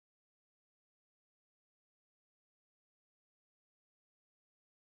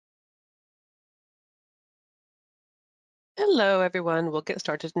Hello, everyone. We'll get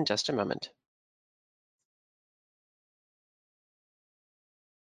started in just a moment.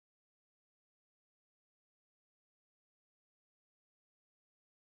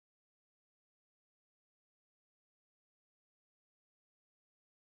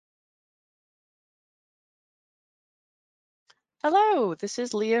 Hello, this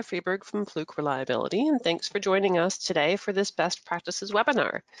is Leah Freeberg from Fluke Reliability, and thanks for joining us today for this Best Practices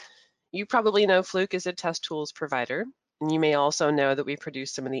webinar. You probably know Fluke is a test tools provider, and you may also know that we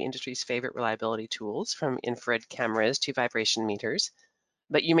produce some of the industry's favorite reliability tools, from infrared cameras to vibration meters.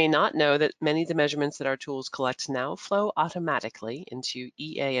 But you may not know that many of the measurements that our tools collect now flow automatically into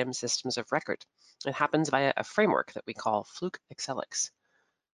EAM systems of record. It happens via a framework that we call Fluke Accelix.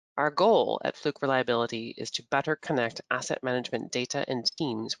 Our goal at Fluke Reliability is to better connect asset management data and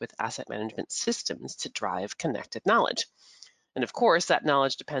teams with asset management systems to drive connected knowledge. And of course, that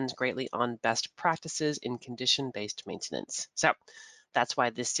knowledge depends greatly on best practices in condition-based maintenance. So that's why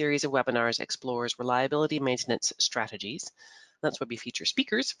this series of webinars explores reliability maintenance strategies. That's why we feature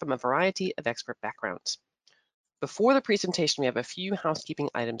speakers from a variety of expert backgrounds. Before the presentation, we have a few housekeeping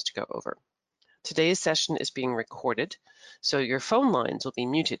items to go over. Today's session is being recorded, so your phone lines will be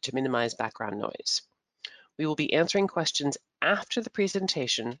muted to minimize background noise. We will be answering questions after the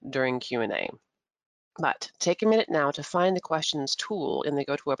presentation during Q&A. But take a minute now to find the questions tool in the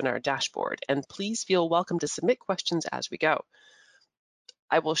GoToWebinar dashboard, and please feel welcome to submit questions as we go.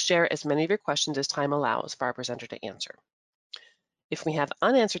 I will share as many of your questions as time allows for our presenter to answer. If we have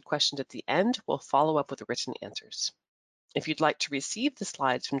unanswered questions at the end, we'll follow up with written answers. If you'd like to receive the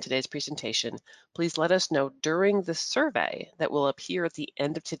slides from today's presentation, please let us know during the survey that will appear at the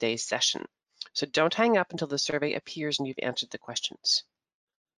end of today's session. So don't hang up until the survey appears and you've answered the questions.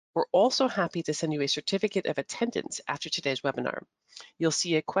 We're also happy to send you a certificate of attendance after today's webinar. You'll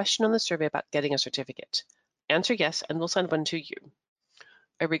see a question on the survey about getting a certificate. Answer yes, and we'll send one to you.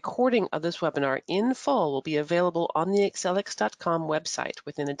 A recording of this webinar in full will be available on the Accelix.com website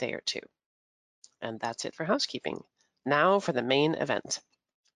within a day or two. And that's it for housekeeping. Now for the main event.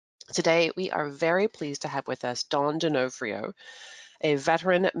 Today, we are very pleased to have with us Don D'Onofrio, a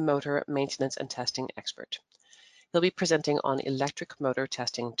veteran motor maintenance and testing expert. He'll be presenting on electric motor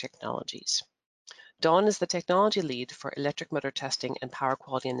testing technologies. Don is the technology lead for electric motor testing and power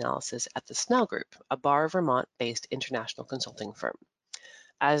quality analysis at the Snell Group, a Barre, Vermont-based international consulting firm.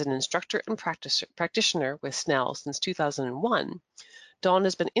 As an instructor and practitioner with Snell since 2001, Don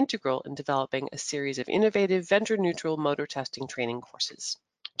has been integral in developing a series of innovative vendor-neutral motor testing training courses.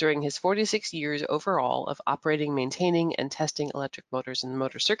 During his 46 years overall of operating, maintaining, and testing electric motors and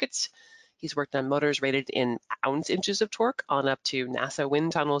motor circuits, he's worked on motors rated in ounce-inches of torque on up to NASA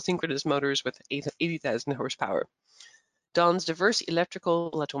wind tunnel synchronous motors with 80,000 horsepower. Don's diverse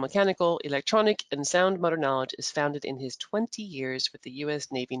electrical, electromechanical, electronic, and sound motor knowledge is founded in his 20 years with the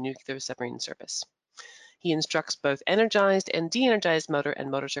U.S. Navy Nuclear Submarine Service. He instructs both energized and de-energized motor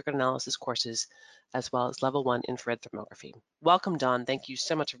and motor circuit analysis courses, as well as level 1 infrared thermography. Welcome, Don. Thank you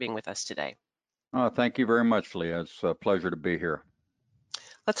so much for being with us today. Thank you very much, Leah. It's a pleasure to be here.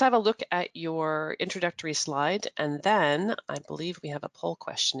 Let's have a look at your introductory slide, and then I believe we have a poll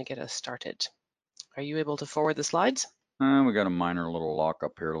question to get us started. Are you able to forward the slides? We got a minor little lock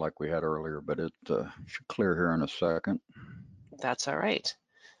up here like we had earlier, but it should clear here in a second. That's all right.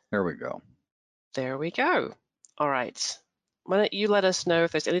 There we go. There we go. All right. Why don't you let us know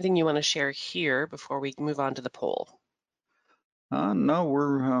if there's anything you want to share here before we move on to the poll? No,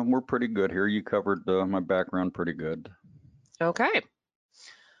 we're pretty good here. You covered my background pretty good. Okay.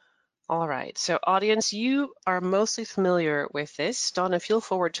 All right. So audience, you are mostly familiar with this. Don, if you'll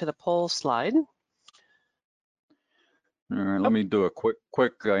forward to the poll slide. All right, let me do a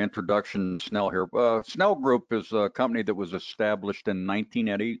quick introduction to Snell here. Snell Group is a company that was established in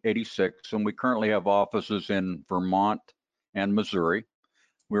 1986, and we currently have offices in Vermont and Missouri.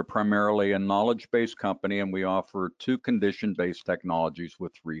 We're primarily a knowledge-based company, and we offer 2 condition-based technologies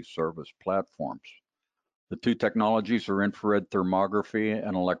with 3 service platforms. The 2 technologies are infrared thermography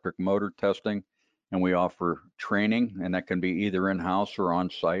and electric motor testing, and we offer training, and that can be either in-house or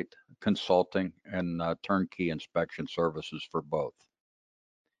on-site, consulting, and turnkey inspection services for both.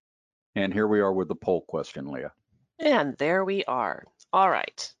 And here we are with the poll question, Leah. And there we are. All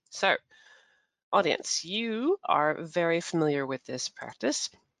right. So, audience, you are very familiar with this practice.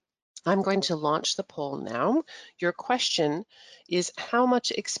 I'm going to launch the poll now. Your question is, how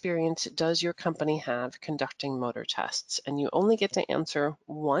much experience does your company have conducting motor tests? And you only get to answer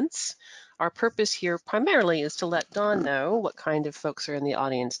once. Our purpose here primarily is to let Don know what kind of folks are in the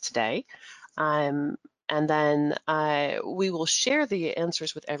audience today. And And then we will share the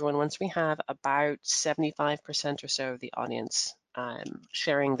answers with everyone once we have about 75% or so of the audience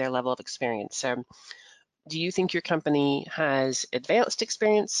sharing their level of experience. So do you think your company has advanced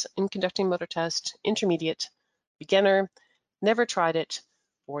experience in conducting motor test, intermediate, beginner, never tried it,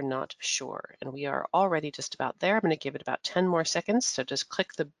 or not sure? And we are already just about there. I'm going to give it about 10 more seconds. So just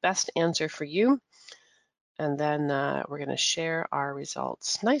click the best answer for you. And then we're going to share our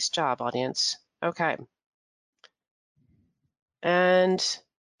results. Nice job, audience. Okay. And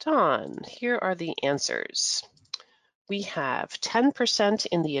Don, here are the answers. We have 10%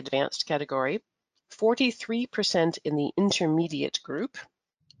 in the advanced category, 43% in the intermediate group,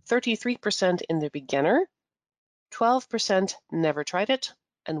 33% in the beginner, 12% never tried it,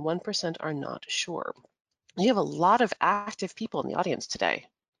 and 1% are not sure. You have a lot of active people in the audience today.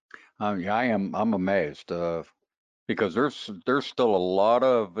 Yeah, I'm amazed because there's still a lot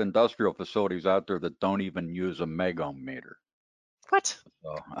of industrial facilities out there that don't even use a megohm meter. What?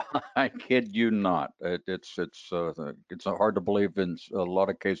 So, I kid you not. It's hard to believe in a lot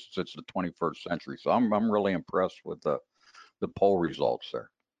of cases it's the 21st century. So I'm really impressed with the poll results there.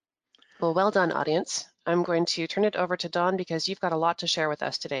 Well done, audience. I'm going to turn it over to Don because you've got a lot to share with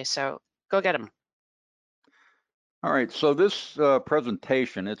us today. So go get him. All right, so this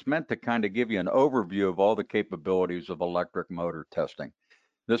presentation, it's meant to kind of give you an overview of all the capabilities of electric motor testing.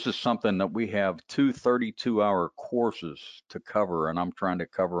 This is something that we have two 32-hour courses to cover, and I'm trying to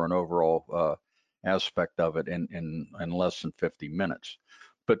cover an overall aspect of it in less than 50 minutes.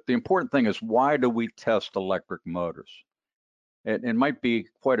 But the important thing is, why do we test electric motors? It might be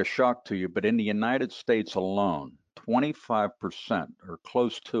quite a shock to you, but in the United States alone, 25% or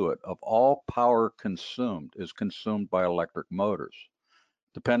close to it of all power consumed is consumed by electric motors.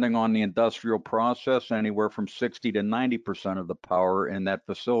 Depending on the industrial process, anywhere from 60 to 90% of the power in that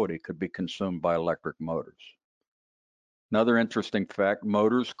facility could be consumed by electric motors. Another interesting fact,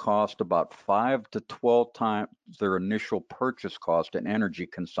 motors cost about 5 to 12 times their initial purchase cost in energy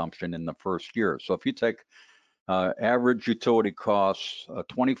consumption in the first year. So if you take average utility costs, a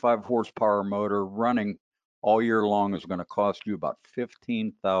 25 horsepower motor running all year long is going to cost you about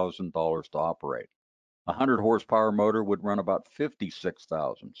 $15,000 to operate. A 100 horsepower motor would run about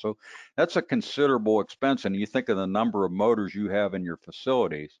 $56,000. So that's a considerable expense. And you think of the number of motors you have in your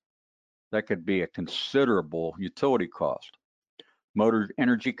facilities, that could be a considerable utility cost. Motor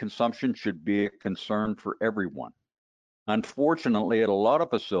energy consumption should be a concern for everyone. Unfortunately, at a lot of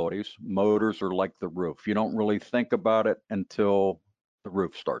facilities, motors are like the roof. You don't really think about it until the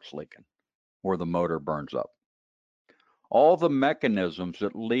roof starts leaking or the motor burns up. All the mechanisms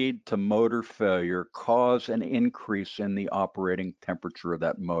that lead to motor failure cause an increase in the operating temperature of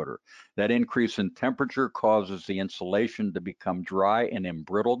that motor. That increase in temperature causes the insulation to become dry and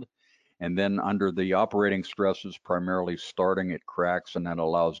embrittled. And then under the operating stresses, primarily starting, it cracks, and that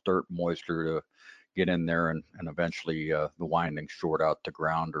allows dirt moisture to get in there and eventually the windings short out to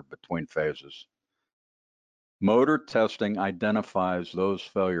ground or between phases. Motor testing identifies those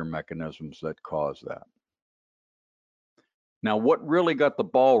failure mechanisms that cause that. Now, what really got the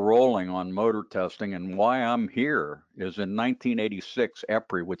ball rolling on motor testing and why I'm here is in 1986,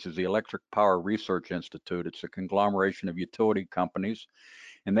 EPRI, which is the Electric Power Research Institute, it's a conglomeration of utility companies,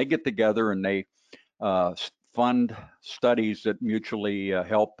 and they get together and they fund studies that mutually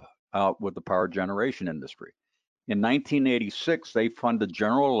help out with the power generation industry. In 1986, they funded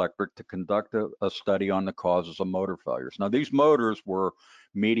General Electric to conduct a study on the causes of motor failures. Now, these motors were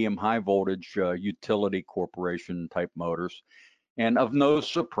medium high voltage utility corporation type motors. And of no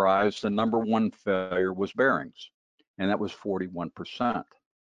surprise, the number one failure was bearings, and that was 41%.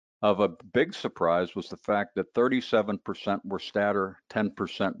 Of a big surprise was the fact that 37% were stator,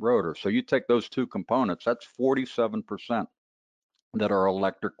 10% rotor. So you take those two components, that's 47% that are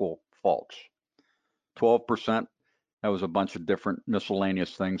electrical faults. 12%, that was a bunch of different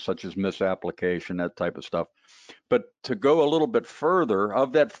miscellaneous things such as misapplication, that type of stuff. But to go a little bit further,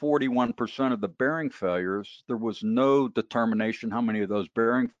 of that 41% of the bearing failures, there was no determination how many of those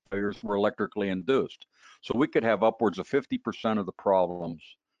bearing failures were electrically induced. So we could have upwards of 50% of the problems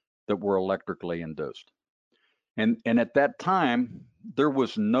that were electrically induced. And at that time, there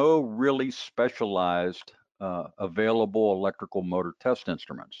was no really specialized available electrical motor test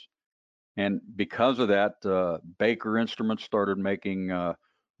instruments. And because of that, Baker Instruments started making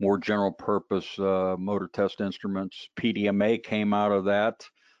more general purpose motor test instruments. PDMA came out of that.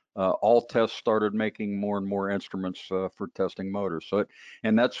 All-Test started making more and more instruments for testing motors. So,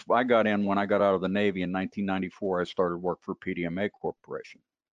 and that's, I got in when I got out of the Navy in 1994, I started work for PDMA Corporation.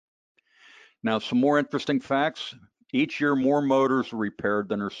 Now, some more interesting facts. Each year, more motors are repaired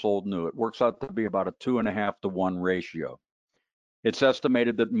than are sold new. It works out to be about a 2.5 to 1 ratio. It's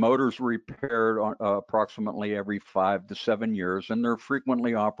estimated that motors are repaired approximately every 5 to 7 years, and they're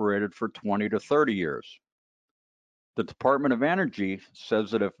frequently operated for 20 to 30 years. The Department of Energy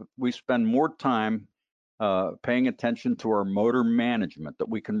says that if we spend more time paying attention to our motor management, that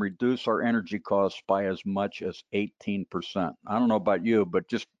we can reduce our energy costs by as much as 18%. I don't know about you, but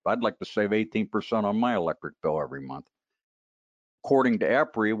I'd like to save 18% on my electric bill every month. According to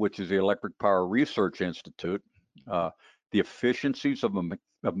EPRI, which is the Electric Power Research Institute, the efficiencies of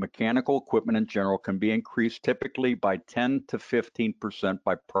mechanical equipment in general can be increased typically by 10 to 15%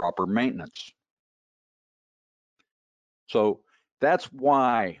 by proper maintenance. So that's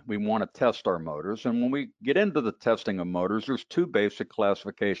why we want to test our motors. And when we get into the testing of motors, there's two basic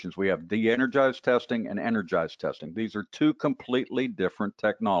classifications. We have de-energized testing and energized testing. These are two completely different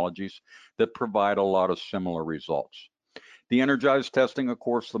technologies that provide a lot of similar results. De-energized testing, of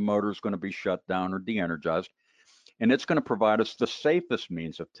course, the motor is going to be shut down or de-energized, and it's going to provide us the safest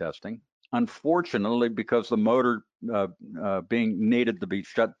means of testing. Unfortunately, because the motor being needed to be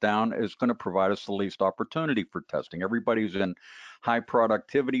shut down is going to provide us the least opportunity for testing. Everybody's in high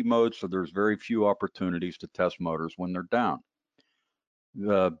productivity mode, so there's very few opportunities to test motors when they're down.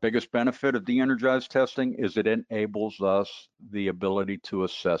 The biggest benefit of de-energized testing is it enables us the ability to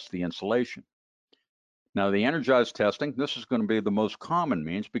assess the insulation. Now, the energized testing, this is going to be the most common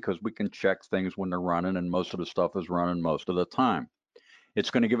means because we can check things when they're running, and most of the stuff is running most of the time. It's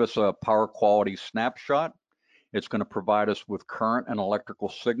going to give us a power quality snapshot. It's going to provide us with current and electrical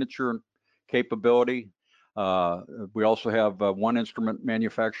signature capability. We also have one instrument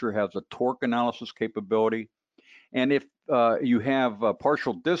manufacturer has a torque analysis capability. And if you have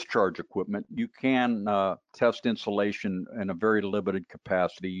partial discharge equipment, you can test insulation in a very limited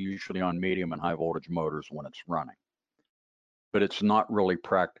capacity, usually on medium and high voltage motors when it's running. But it's not really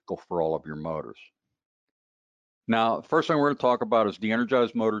practical for all of your motors. Now, first thing we're going to talk about is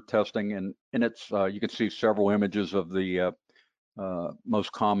de-energized motor testing, and it's you can see several images of the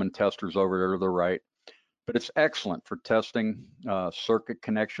most common testers over there to the right. But it's excellent for testing circuit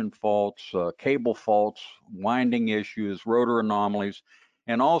connection faults, cable faults, winding issues, rotor anomalies,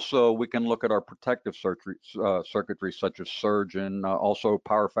 and also we can look at our protective circuitry such as surge and also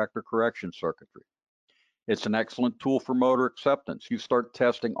power factor correction circuitry. It's an excellent tool for motor acceptance. You start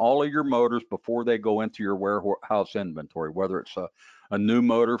testing all of your motors before they go into your warehouse inventory, whether it's a new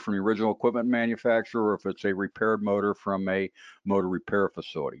motor from the original equipment manufacturer or if it's a repaired motor from a motor repair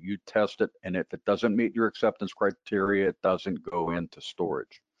facility. You test it, and if it doesn't meet your acceptance criteria, it doesn't go into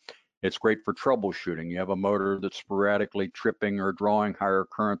storage. It's great for troubleshooting. You have a motor that's sporadically tripping or drawing higher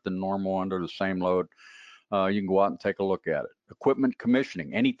current than normal under the same load. You can go out and take a look at it. Equipment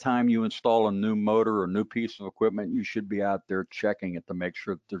commissioning. Anytime you install a new motor or new piece of equipment, you should be out there checking it to make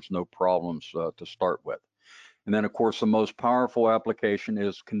sure that there's no problems to start with. And then, of course, the most powerful application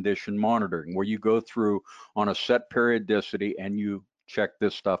is condition monitoring, where you go through on a set periodicity and you check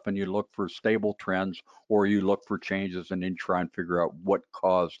this stuff and you look for stable trends or you look for changes and then try and figure out what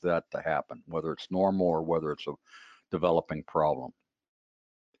caused that to happen, whether it's normal or whether it's a developing problem.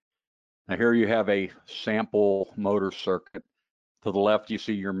 Now here you have a sample motor circuit. To the left, you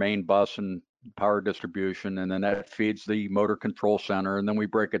see your main bus and power distribution, and then that feeds the motor control center. And then we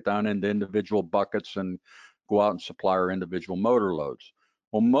break it down into individual buckets and go out and supply our individual motor loads.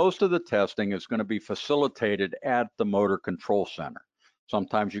 Well, most of the testing is going to be facilitated at the motor control center.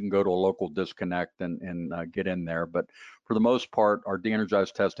 Sometimes you can go to a local disconnect and get in there, but for the most part, our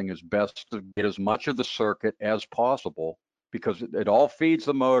de-energized testing is best to get as much of the circuit as possible because it all feeds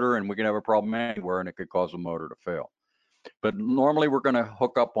the motor, and we can have a problem anywhere and it could cause the motor to fail. But normally we're going to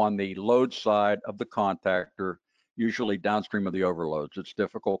hook up on the load side of the contactor, usually downstream of the overloads. It's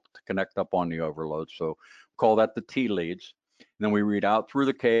difficult to connect up on the overloads, so we call that the T-leads. And then we read out through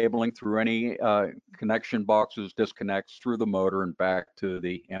the cabling, through any connection boxes, disconnects, through the motor and back to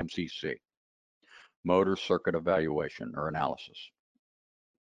the MCC, motor circuit evaluation or analysis.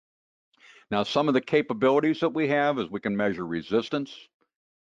 Now, some of the capabilities that we have is we can measure resistance,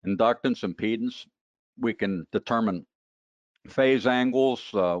 inductance, impedance. We can determine phase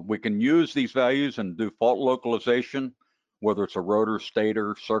angles. We can use these values and do fault localization, whether it's a rotor,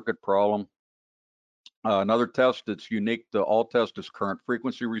 stator, circuit problem. Another test that's unique to all tests is current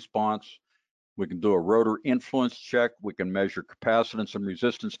frequency response. We can do a rotor influence check. We can measure capacitance and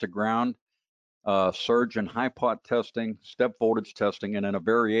resistance to ground. Surge and high pot testing, step voltage testing, and then a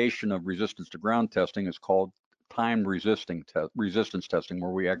variation of resistance to ground testing is called time resistance testing,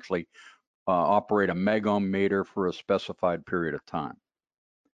 where we actually operate a megohm meter for a specified period of time.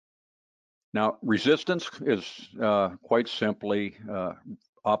 Now, resistance is quite simply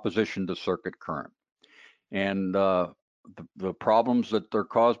opposition to circuit current. And the problems that are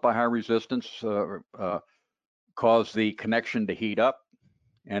caused by high resistance cause the connection to heat up.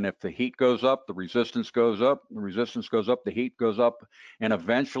 And if the heat goes up, the resistance goes up, the resistance goes up, the heat goes up, and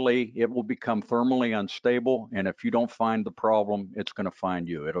eventually it will become thermally unstable. And if you don't find the problem, it's going to find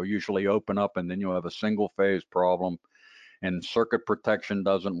you. It'll usually open up and then you'll have a single phase problem and circuit protection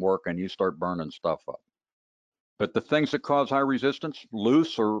doesn't work and you start burning stuff up. But the things that cause high resistance,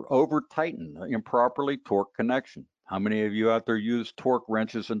 loose or over tightened, improperly torqued connection. How many of you out there use torque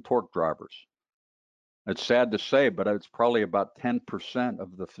wrenches and torque drivers? It's sad to say, but it's probably about 10%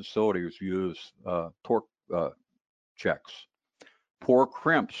 of the facilities use torque checks. Poor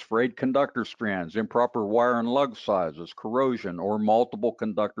crimps, frayed conductor strands, improper wire and lug sizes, corrosion, or multiple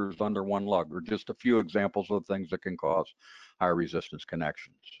conductors under one lug are just a few examples of things that can cause high resistance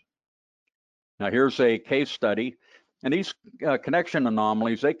connections. Now here's a case study, and these connection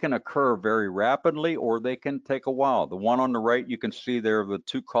anomalies, they can occur very rapidly or they can take a while. The one on the right, you can see there the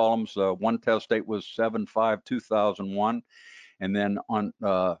two columns. One test date was 7/5/2001, and then on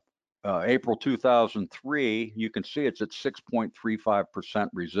April 2003, you can see it's at 6.35%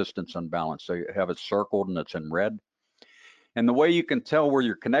 resistance unbalance. So you have it circled and it's in red. And the way you can tell where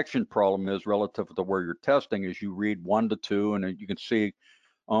your connection problem is relative to where you're testing is you read 1 to 2, and you can see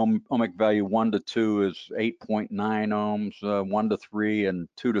ohmic value 1 to 2 is 8.9 ohms, 1 to 3 and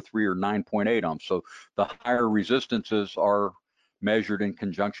 2 to 3 are 9.8 ohms. So the higher resistances are measured in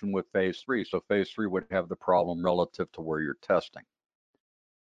conjunction with phase 3. So phase 3 would have the problem relative to where you're testing.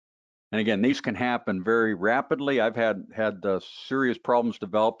 And again, these can happen very rapidly. I've had serious problems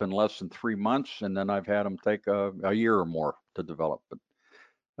develop in less than 3 months, and then I've had them take a year or more to develop. But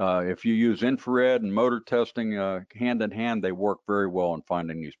if you use infrared and motor testing hand in hand, they work very well in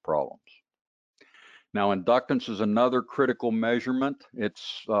finding these problems. Now, inductance is another critical measurement.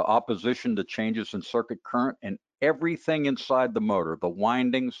 It's opposition to changes in circuit current and everything inside the motor, the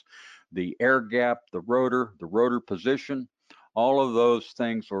windings, the air gap, the rotor position, all of those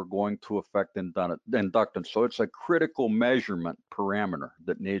things are going to affect inductance. So it's a critical measurement parameter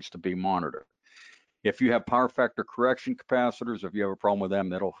that needs to be monitored. If you have power factor correction capacitors, if you have a problem with them,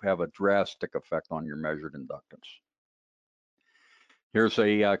 that'll have a drastic effect on your measured inductance. Here's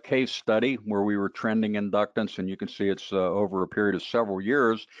a case study where we were trending inductance, and you can see it's over a period of several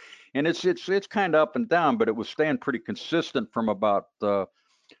years, and it's kind of up and down, but it was staying pretty consistent from about 4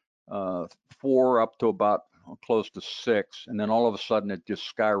 up to about close to 6, and then all of a sudden it just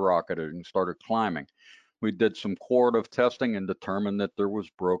skyrocketed and started climbing. We did some correlative testing and determined that there was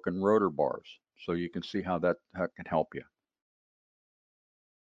broken rotor bars. So you can see how that can help you.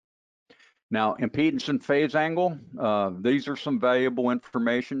 Now, impedance and phase angle, these are some valuable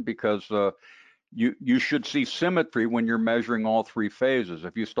information because you should see symmetry when you're measuring all 3 phases.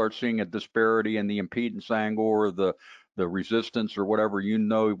 If you start seeing a disparity in the impedance angle or the resistance or whatever, you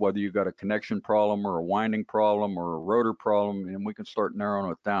know whether you got a connection problem or a winding problem or a rotor problem, and we can start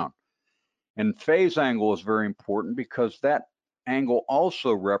narrowing it down. And phase angle is very important because that angle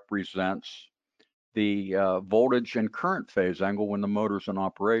also represents the voltage and current phase angle when the motor's in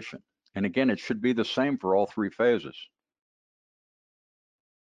operation. And again, it should be the same for all 3 phases.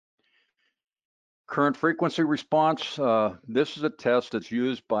 Current frequency response, this is a test that's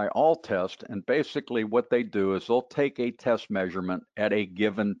used by all tests, and basically what they do is they'll take a test measurement at a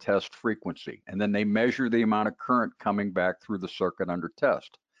given test frequency, and then they measure the amount of current coming back through the circuit under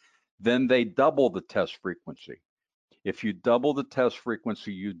test. Then they double the test frequency. If you double the test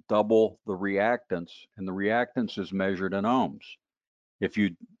frequency, you double the reactance, and the reactance is measured in ohms. If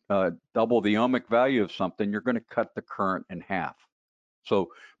you double the ohmic value of something, you're going to cut the current in half.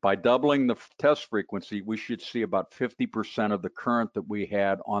 So by doubling the test frequency, we should see about 50% of the current that we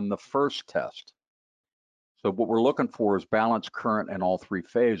had on the first test. So what we're looking for is balanced current in all 3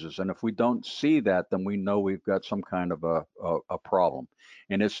 phases. And if we don't see that, then we know we've got some kind of a problem.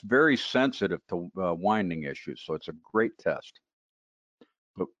 And it's very sensitive to winding issues. So it's a great test.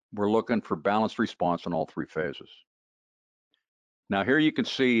 But we're looking for balanced response in all 3 phases. Now here you can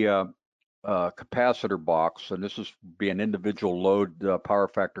see capacitor box, and this is be an individual load power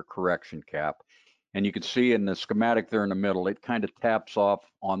factor correction cap. And you can see in the schematic there in the middle, it kind of taps off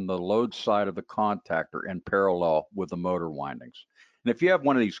on the load side of the contactor in parallel with the motor windings. And if you have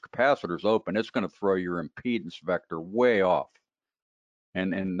one of these capacitors open, it's going to throw your impedance vector way off.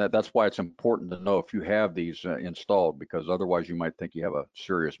 And that's why it's important to know if you have these installed, because otherwise you might think you have a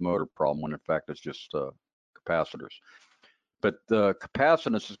serious motor problem when in fact it's just capacitors. But the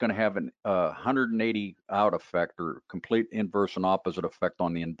capacitance is going to have an 180 out effect, or complete inverse and opposite effect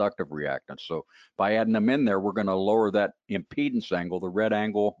on the inductive reactance. So by adding them in there, we're going to lower that impedance angle, the red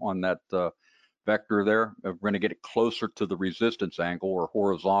angle on that vector there. We're going to get it closer to the resistance angle, or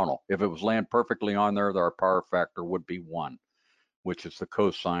horizontal. If it was laying perfectly on there, our power factor would be 1, which is the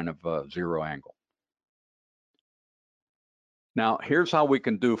cosine of 0 angle. Now, here's how we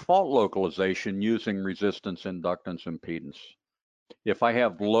can do fault localization using resistance, inductance, impedance. If I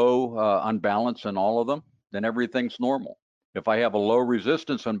have low unbalance in all of them, then everything's normal. If I have a low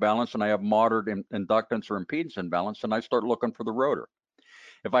resistance imbalance and I have moderate inductance or impedance imbalance, then I start looking for the rotor.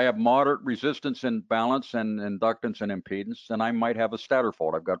 If I have moderate resistance imbalance and inductance and impedance, then I might have a stator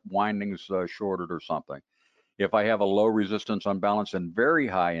fault. I've got windings shorted or something. If I have a low resistance unbalance and very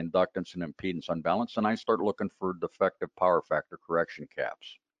high inductance and impedance unbalance, then I start looking for defective power factor correction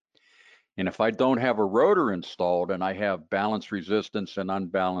caps. And if I don't have a rotor installed and I have balanced resistance and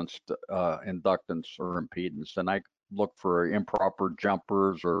unbalanced inductance or impedance, then I look for improper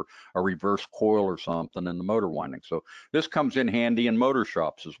jumpers or a reverse coil or something in the motor winding. So this comes in handy in motor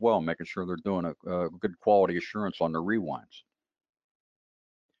shops as well, making sure they're doing a good quality assurance on their rewinds.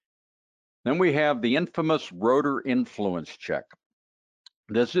 Then we have the infamous rotor influence check.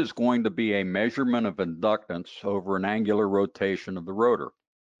 This is going to be a measurement of inductance over an angular rotation of the rotor.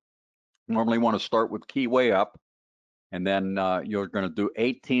 Normally want to start with key way up, and then you're going to do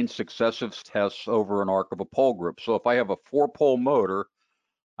 18 successive tests over an arc of a pole group. So if I have a 4-pole motor,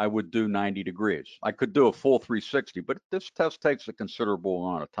 I would do 90 degrees. I could do a full 360, but this test takes a considerable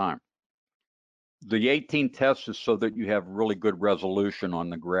amount of time. The 18 tests is so that you have really good resolution on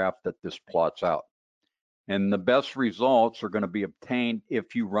the graph that this plots out. And the best results are going to be obtained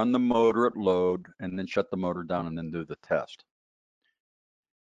if you run the motor at load and then shut the motor down and then do the test.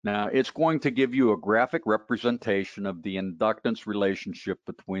 Now, it's going to give you a graphic representation of the inductance relationship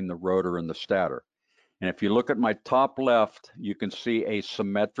between the rotor and the stator. And if you look at my top left, you can see a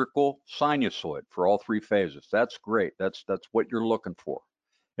symmetrical sinusoid for all 3 phases. That's great. That's what you're looking for.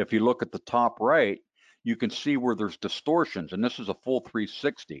 If you look at the top right, you can see where there's distortions, and this is a full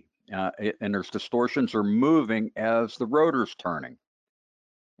 360. And there's distortions are moving as the rotor's turning.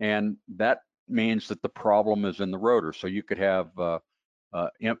 And that means that the problem is in the rotor. So you could have a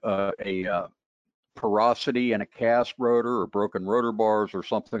porosity in a cast rotor or broken rotor bars or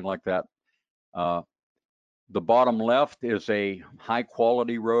something like that. The bottom left is a high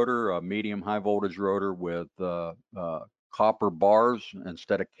quality rotor, a medium high voltage rotor with copper bars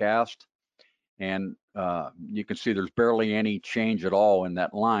instead of cast. And you can see there's barely any change at all in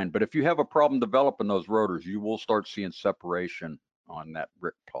that line. But if you have a problem developing those rotors, you will start seeing separation on that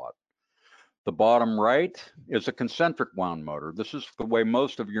brick plot. The bottom right is a concentric wound motor. This is the way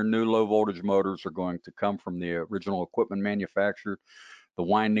most of your new low voltage motors are going to come from the original equipment manufacturer. The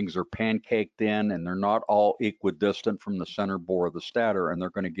windings are pancaked in and they're not all equidistant from the center bore of the stator, and they're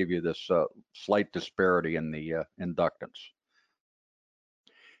going to give you this slight disparity in the inductance.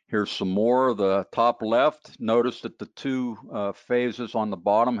 Here's some more. The top left, notice that the 2 phases on the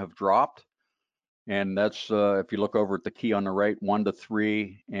bottom have dropped. And that's, if you look over at the key on the right, 1 to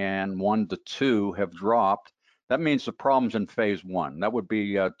 3 and 1 to 2 have dropped. That means the problem's in phase 1. That would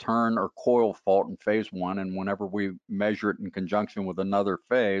be a turn or coil fault in phase 1. And whenever we measure it in conjunction with another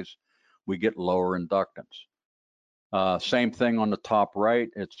phase, we get lower inductance. Same thing on the top right.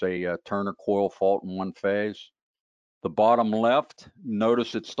 It's a turn or coil fault in 1 phase. The bottom left,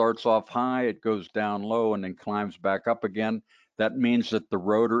 notice it starts off high, it goes down low, and then climbs back up again. That means that the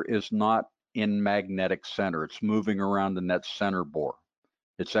rotor is not in magnetic center. It's moving around in that center bore.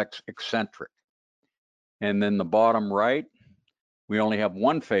 It's eccentric. And then the bottom right, we only have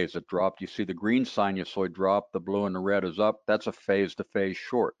 1 phase that dropped. You see the green sinusoid drop, the blue and the red is up. That's a phase-to-phase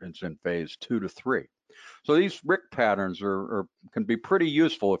short. It's in phase 2 to 3. So these RIC patterns can be pretty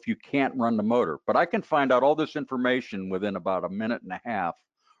useful if you can't run the motor. But I can find out all this information within about 1.5 minutes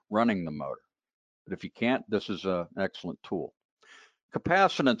running the motor. But if you can't, this is an excellent tool.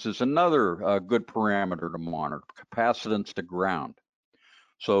 Capacitance is another good parameter to monitor, capacitance to ground.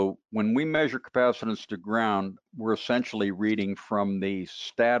 So when we measure capacitance to ground, we're essentially reading from the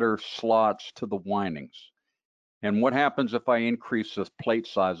stator slots to the windings. And what happens if I increase the plate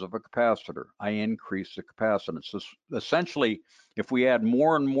size of a capacitor? I increase the capacitance. So essentially, if we add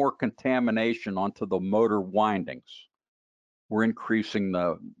more and more contamination onto the motor windings, we're increasing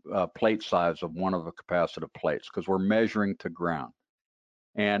the plate size of one of the capacitive plates because we're measuring to ground.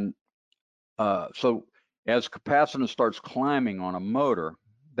 And so as capacitance starts climbing on a motor,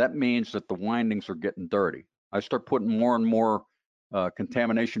 that means that the windings are getting dirty. I start putting more and more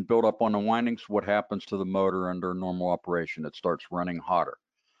contamination buildup on the windings, what happens to the motor under normal operation? It starts running hotter.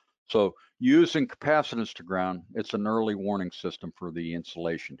 So using capacitance to ground, it's an early warning system for the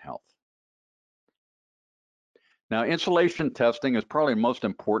insulation health. Now, insulation testing is probably the most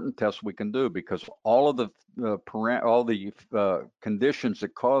important test we can do because all of the conditions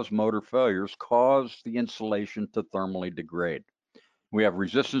that cause motor failures cause the insulation to thermally degrade. We have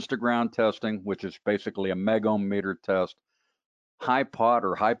resistance to ground testing, which is basically a megohm meter test, high pot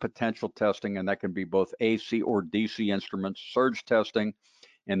or high potential testing, and that can be both AC or DC instruments, surge testing,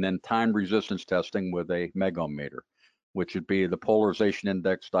 and then time resistance testing with a megohm meter, which would be the polarization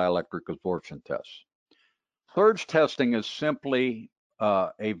index dielectric absorption test. Surge testing is simply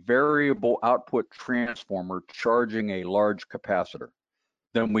a variable output transformer charging a large capacitor.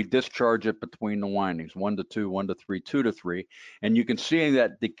 Then we discharge it between the windings, 1 to 2, 1 to 3, 2 to 3. And you can see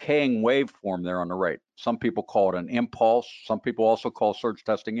that decaying waveform there on the right. Some people call it an impulse. Some people also call surge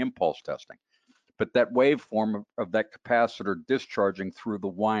testing impulse testing. But that waveform of that capacitor discharging through the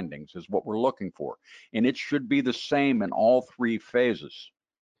windings is what we're looking for. And it should be the same in all three phases.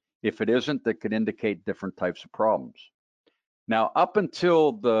 If it isn't, that could indicate different types of problems. Now, up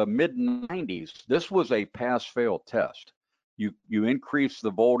until the mid-90s, this was a pass-fail test. You increase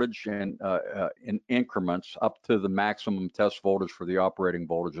the voltage in increments up to the maximum test voltage for the operating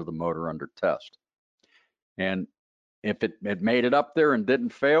voltage of the motor under test. And if it made it up there and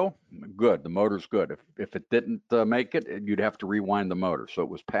didn't fail, good, the motor's good. If it didn't make it, you'd have to rewind the motor. So it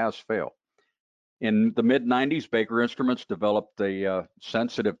was pass-fail. In the mid-90s, Baker Instruments developed a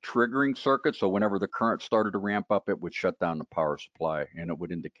sensitive triggering circuit. So whenever the current started to ramp up, it would shut down the power supply and it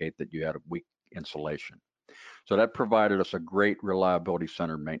would indicate that you had a weak insulation. So that provided us a great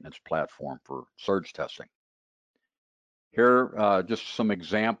reliability-centered maintenance platform for surge testing. Here, just some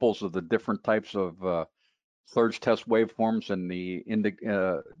examples of the different types of surge test waveforms and the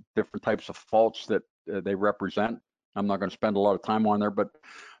different types of faults that they represent. I'm not going to spend a lot of time on there, but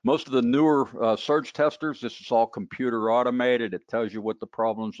most of the newer surge testers, this is all computer automated. It tells you what the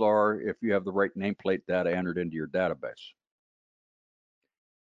problems are if you have the right nameplate data entered into your database.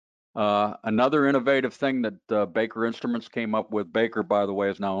 Another innovative thing that Baker Instruments came up with, Baker, by the way,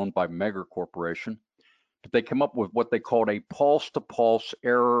 is now owned by Megger Corporation, but they came up with what they called a pulse-to-pulse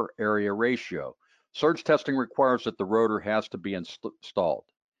error area ratio. Surge testing requires that the rotor has to be installed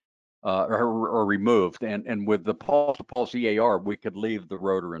or removed. And with the pulse-to-pulse EAR, we could leave the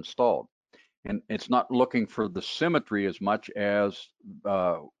rotor installed. And it's not looking for the symmetry as much as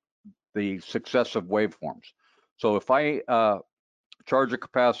the successive waveforms. So if I charge a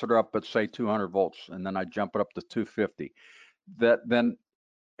capacitor up at say 200 volts, and then I jump it up to 250, and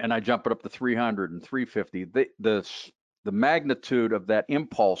I jump it up to 300 and 350, the magnitude of that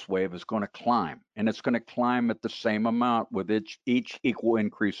impulse wave is going to climb, and it's going to climb at the same amount with each equal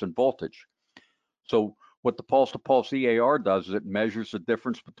increase in voltage. So what the pulse-to-pulse EAR does is it measures the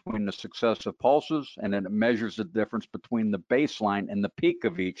difference between the successive pulses, and then it measures the difference between the baseline and the peak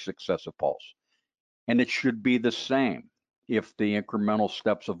of each successive pulse. And it should be the same if the incremental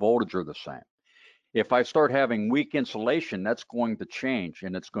steps of voltage are the same. If I start having weak insulation, that's going to change,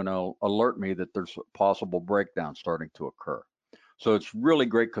 and it's going to alert me that there's a possible breakdown starting to occur. So it's really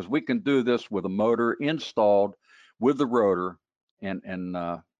great because we can do this with a motor installed with the rotor and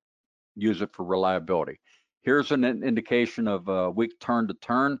use it for reliability. Here's an indication of weak turn to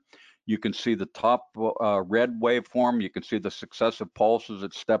turn. You can see the top red waveform. You can see the successive pulses.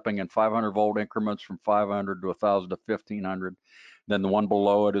 It's stepping in 500 volt increments from 500 to 1000 to 1500. Then the one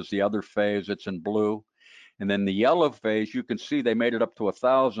below it is the other phase. It's in blue. And then the yellow phase, you can see they made it up to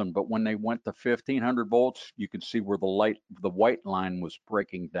 1000, but when they went to 1500 volts, you can see where the white line was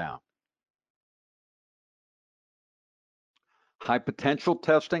breaking down. High potential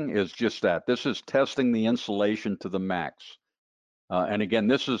testing is just that. This is testing the insulation to the max. And again,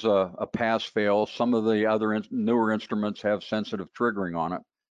 this is a pass-fail. Some of the other newer instruments have sensitive triggering on it,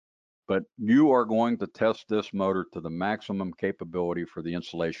 but you are going to test this motor to the maximum capability for the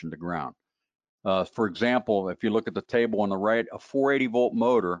insulation to ground. For example, if you look at the table on the right, a 480 volt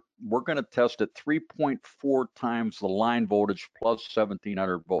motor, we're going to test it 3.4 times the line voltage plus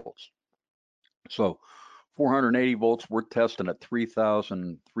 1700 volts. So 480 volts, we're testing at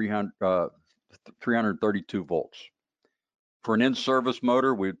 332 volts. For an in-service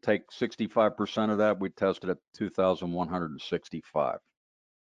motor, we'd take 65% of that. We test it at 2,165.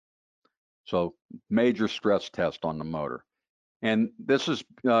 So major stress test on the motor. And this is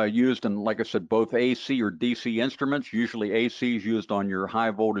used in, like I said, both AC or DC instruments. Usually AC is used on your high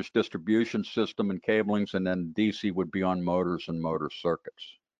voltage distribution system and cablings, and then DC would be on motors and motor circuits.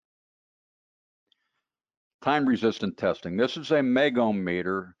 Time resistant testing. This is a megohm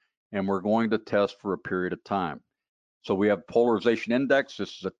meter, and we're going to test for a period of time. So we have polarization index.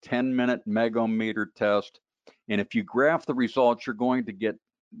 This is a 10-minute megohm meter test. And if you graph the results, you're going to get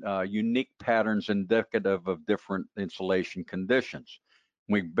unique patterns indicative of different insulation conditions.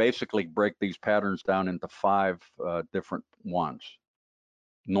 We basically break these patterns down into 5 different ones: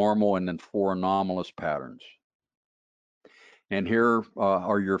 normal, and then 4 anomalous patterns. And here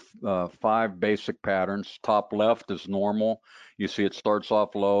are your 5 basic patterns. Top left is normal. You see it starts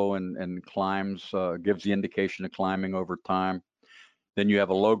off low and climbs, gives the indication of climbing over time. Then you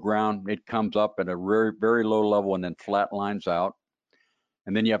have a low ground. It comes up at a very, very low level and then flat lines out.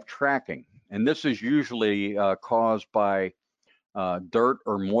 And then you have tracking. And this is usually caused by dirt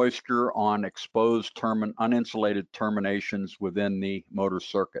or moisture on exposed uninsulated terminations within the motor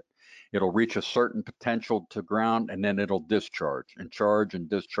circuit. It'll reach a certain potential to ground, and then it'll discharge and charge and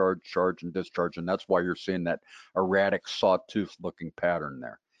discharge, charge and discharge. And that's why you're seeing that erratic sawtooth looking pattern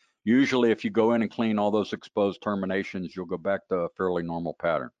there. Usually if you go in and clean all those exposed terminations, you'll go back to a fairly normal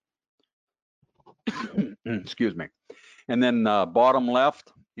pattern. Excuse me. And then bottom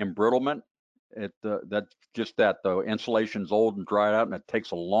left, embrittlement. That's just that, though. Insulation's old and dried out, and it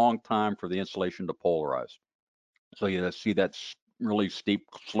takes a long time for the insulation to polarize. So you see that really steep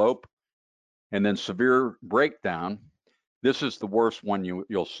slope. And then severe breakdown. This is the worst one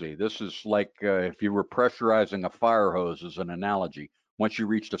you'll see. This is like if you were pressurizing a fire hose as an analogy. Once you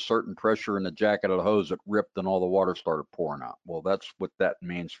reached a certain pressure in the jacket of the hose, it ripped and all the water started pouring out. Well, that's what that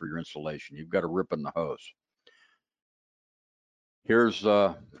means for your insulation. You've got a rip in the hose. Here's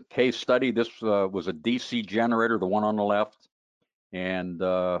a case study. This was a DC generator, the one on the left, and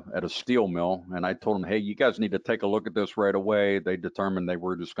at a steel mill. And I told them, hey, you guys need to take a look at this right away. They determined they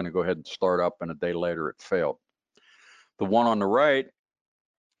were just going to go ahead and start up, and a day later it failed. The one on the right,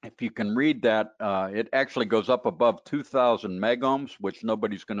 if you can read that, it actually goes up above 2,000 megohms, which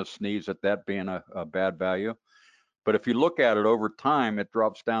nobody's going to sneeze at that being a bad value. But if you look at it over time, it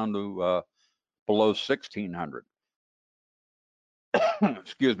drops down to below 1,600.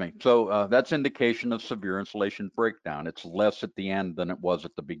 Excuse me. So that's indication of severe insulation breakdown. It's less at the end than it was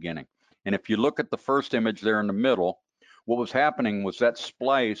at the beginning. And if you look at the first image there in the middle, what was happening was that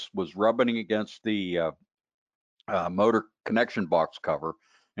splice was rubbing against the motor connection box cover,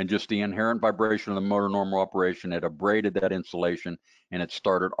 and just the inherent vibration of the motor normal operation, it abraded that insulation and it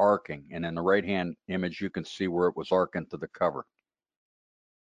started arcing. And in the right-hand image, you can see where it was arcing to the cover.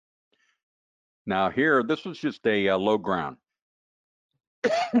 Now here, this was just a low ground.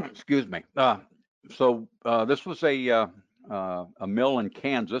 Excuse me. So this was a mill in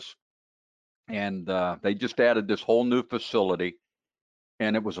Kansas, and they just added this whole new facility,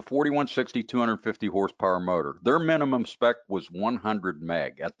 and it was a 4160 250 horsepower motor. Their minimum spec was 100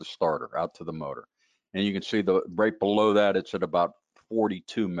 meg at the starter out to the motor, and you can see the right below that it's at about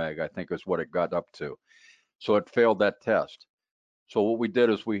 42 meg, I think is what it got up to. So it failed that test. So what we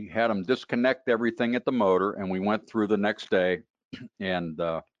did is we had them disconnect everything at the motor, and we went through the next day and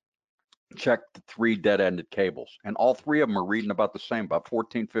checked the 3 dead-ended cables, and all 3 of them are reading about the same, about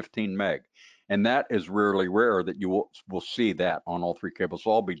 14, 15 meg. And that is rarely rare that you will see that on all 3 cables.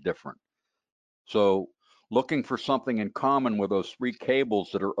 They'll all be different. So looking for something in common with those 3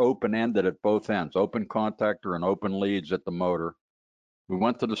 cables that are open-ended at both ends, open contactor and open leads at the motor. We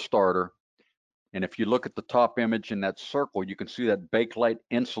went to the starter, and if you look at the top image in that circle, you can see that Bakelite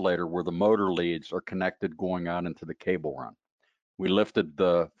insulator where the motor leads are connected going out into the cable run. We lifted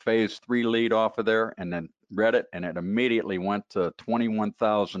the phase 3 lead off of there and then read it, and it immediately went to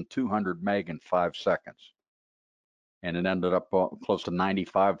 21,200 meg in 5 seconds. And it ended up close to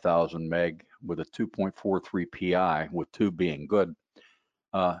 95,000 meg with a 2.43 PI, with 2 being good,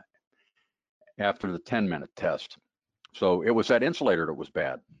 after the 10-minute test. So it was that insulator that was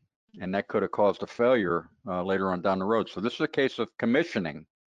bad, and that could have caused a failure later on down the road. So this is a case of commissioning.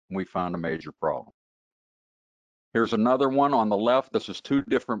 We found a major problem. Here's another one on the left. This is 2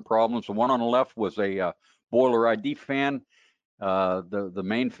 different problems. The one on the left was a boiler ID fan. The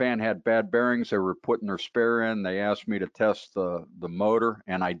main fan had bad bearings. They were putting their spare in. They asked me to test the motor,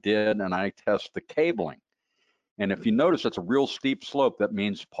 and I did, and I test the cabling. And if you notice, it's a real steep slope. That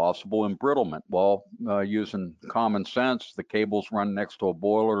means possible embrittlement. Well, using common sense, the cables run next to a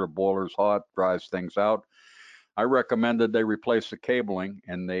boiler. The boiler's hot, dries things out. I recommended they replace the cabling,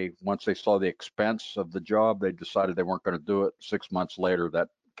 and once they saw the expense of the job, they decided they weren't going to do it. 6 months later, that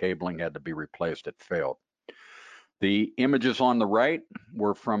cabling had to be replaced. It failed. The images on the right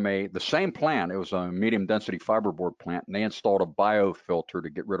were from the same plant. It was a medium density fiberboard plant, and they installed a biofilter to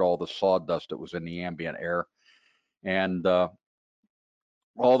get rid of all the sawdust that was in the ambient air. And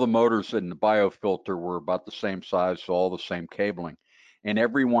all the motors in the biofilter were about the same size, so all the same cabling. And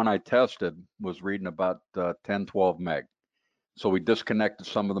every one I tested was reading about 10, 12 meg. So we disconnected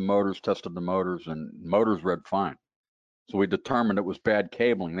some of the motors, tested the motors, and motors read fine. So we determined it was bad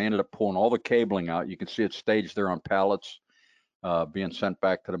cabling. They ended up pulling all the cabling out. You can see it staged there on pallets, being sent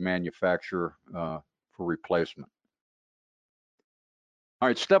back to the manufacturer for replacement. All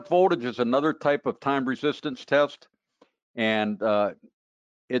right, step voltage is another type of time resistance test. And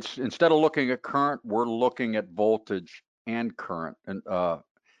it's, instead of looking at current, we're looking at voltage and current.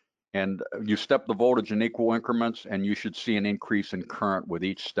 And you step the voltage in equal increments, and you should see an increase in current with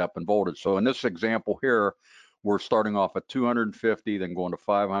each step in voltage. So in this example here, we're starting off at 250, then going to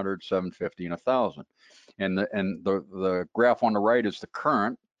 500, 750, and 1,000. And the graph on the right is the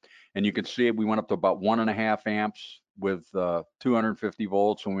current, and you can see we went up to about 1.5 amps with 250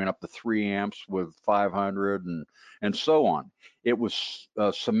 volts, and we went up to 3 amps with 500, and so on. It was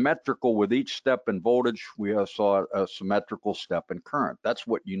symmetrical with each step in voltage. We saw a symmetrical step in current. That's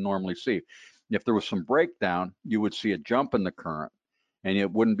what you normally see. If there was some breakdown, you would see a jump in the current, and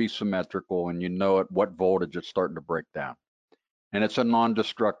it wouldn't be symmetrical, and you know at what voltage it's starting to break down. And it's a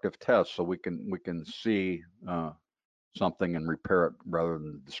non-destructive test, so we can see something and repair it rather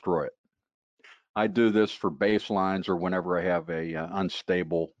than destroy it. I do this for baselines or whenever I have a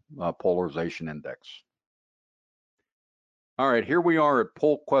unstable polarization index. All right, here we are at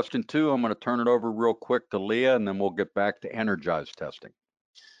poll question 2. I'm going to turn it over real quick to Leah, and then we'll get back to energized testing.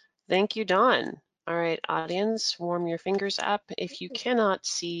 Thank you, Don. All right, audience, warm your fingers up. If you cannot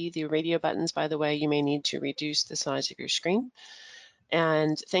see the radio buttons, by the way, you may need to reduce the size of your screen.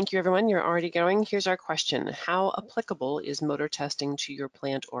 And thank you, everyone. You're already going. Here's our question. How applicable is motor testing to your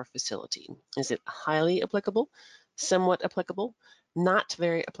plant or facility? Is it highly applicable, somewhat applicable, not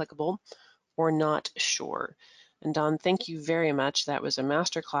very applicable, or not sure? And Don, thank you very much. That was a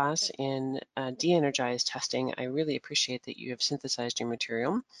masterclass in de-energized testing. I really appreciate that you have synthesized your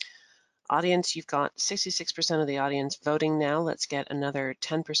material. Audience, you've got 66% of the audience voting now. Let's get another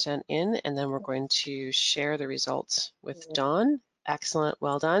 10% in, and then we're going to share the results with Don. Excellent,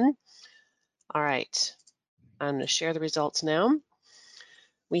 well done. All right, I'm going to share the results now.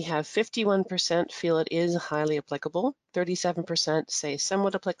 We have 51% feel it is highly applicable, 37% say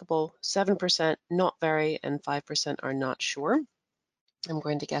somewhat applicable, 7% not very, and 5% are not sure. I'm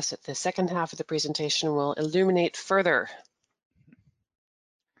going to guess that the second half of the presentation will illuminate further.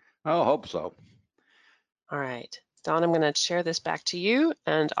 I hope so. All right, Don, I'm going to share this back to you,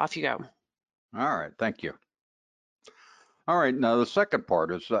 and off you go. All right, thank you. All right, now the second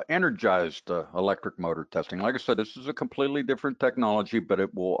part is energized electric motor testing. Like I said, this is a completely different technology, but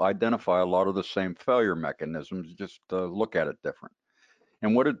it will identify a lot of the same failure mechanisms, just look at it different.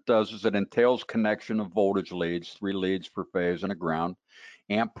 And what it does is it entails connection of voltage leads, 3 leads per phase and a ground,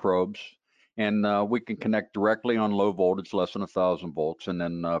 amp probes, and we can connect directly on low voltage, less than 1,000 volts. And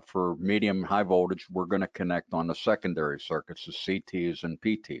then for medium and high voltage, we're going to connect on the secondary circuits, the CTs and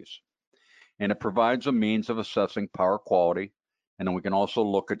PTs. And it provides a means of assessing power quality. And then we can also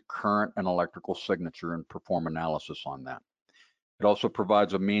look at current and electrical signature and perform analysis on that. It also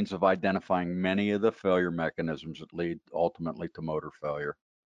provides a means of identifying many of the failure mechanisms that lead ultimately to motor failure.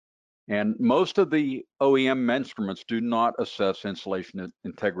 And most of the OEM instruments do not assess insulation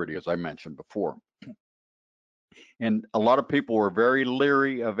integrity, as I mentioned before. And a lot of people are very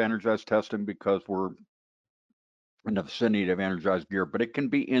leery of energized testing because we're in the vicinity of energized gear, but it can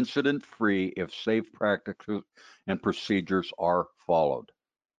be incident-free if safe practices and procedures are followed.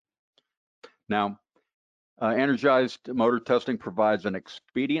 Now, energized motor testing provides an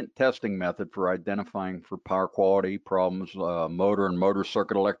expedient testing method for identifying for power quality problems, motor and motor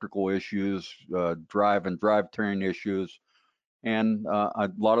circuit electrical issues, drive and drivetrain issues, and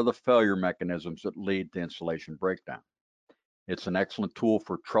a lot of the failure mechanisms that lead to insulation breakdown. It's an excellent tool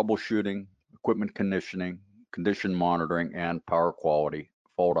for troubleshooting, equipment conditioning, condition monitoring, and power quality,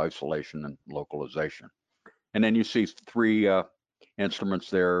 fault isolation, and localization. And then you see 3 instruments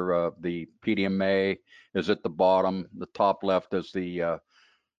there. The PDMA is at the bottom. The top left is the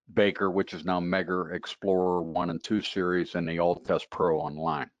Baker, which is now Megger Explorer 1 and 2 series, and the ALTEST Pro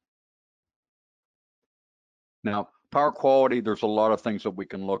online. Now, power quality, there's a lot of things that we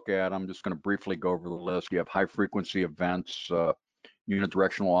can look at. I'm just going to briefly go over the list. You have high frequency events,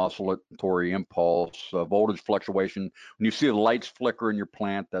 unidirectional oscillatory impulse, voltage fluctuation. When you see the lights flicker in your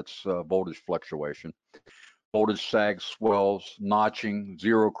plant, that's voltage fluctuation. Voltage sags, swells, notching,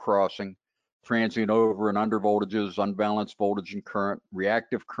 zero crossing, transient over and under voltages, unbalanced voltage and current,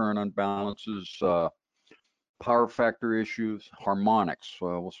 reactive current unbalances, power factor issues, harmonics.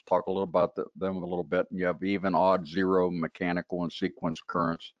 We'll talk a little about them a little bit. You have even, odd, zero, mechanical, and sequence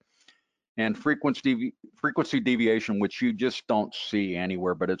currents. And frequency deviation, which you just don't see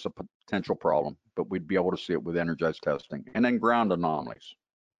anywhere, but it's a potential problem. But we'd be able to see it with energized testing. And then ground anomalies.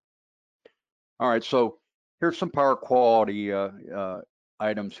 All right, so here's some power quality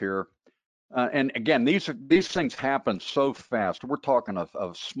items here. And again, these things happen so fast. We're talking a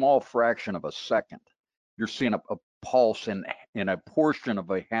small fraction of a second. You're seeing a pulse in a portion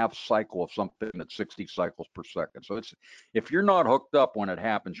of a half cycle of something at 60 cycles per second. So if you're not hooked up when it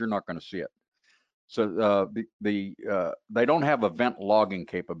happens, you're not going to see it. So they don't have event logging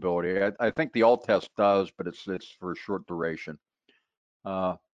capability. I think the ALTEST does, but it's for a short duration.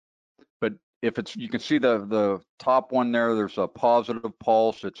 But if you can see the top one there, there's a positive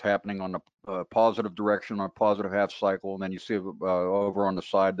pulse. It's happening on the positive direction on a positive half cycle. And then you see over on the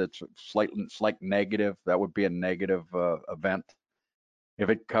side that's slight negative. That would be a negative event. If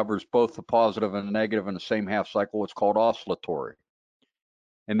it covers both the positive and the negative in the same half cycle, it's called oscillatory.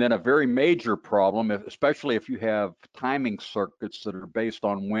 And then a very major problem, especially if you have timing circuits that are based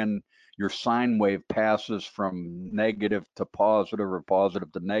on when your sine wave passes from negative to positive or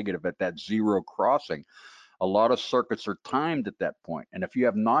positive to negative at that zero crossing. A lot of circuits are timed at that point. And if you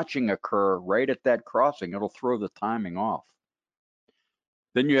have notching occur right at that crossing, it'll throw the timing off.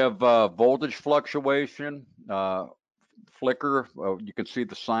 Then you have voltage fluctuation, flicker. You can see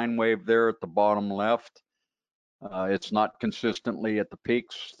the sine wave there at the bottom left. It's not consistently at the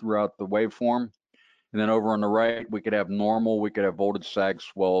peaks throughout the waveform. And then over on the right, we could have normal, we could have voltage sag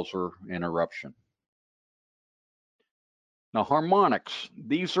swells or interruption. Now harmonics,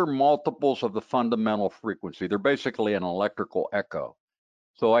 these are multiples of the fundamental frequency. They're basically an electrical echo.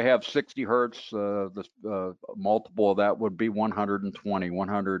 So I have 60 hertz, the multiple of that would be 120,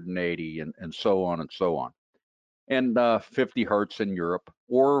 180, and so on and so on. And 50 hertz in Europe,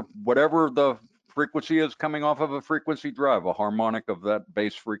 or whatever the frequency is coming off of a frequency drive, a harmonic of that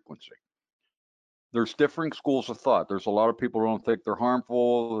base frequency. There's differing schools of thought. There's a lot of people who don't think they're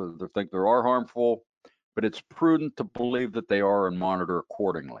harmful, they think they are harmful, but it's prudent to believe that they are and monitor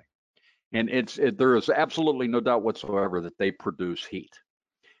accordingly. And there is absolutely no doubt whatsoever that they produce heat.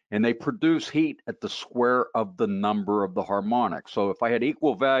 And they produce heat at the square of the number of the harmonic. So if I had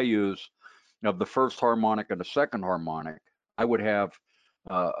equal values of the first harmonic and the second harmonic, I would have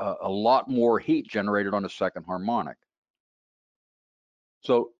a lot more heat generated on the second harmonic.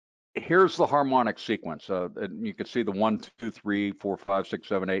 So here's the harmonic sequence. And you can see the 1, 2, 3, 4, 5, 6,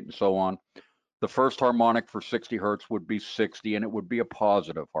 7, 8, and so on. The first harmonic for 60 hertz would be 60, and it would be a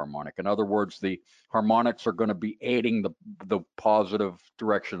positive harmonic. In other words, the harmonics are going to be aiding the positive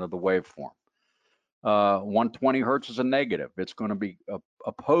direction of the waveform. 120 hertz is a negative. It's going to be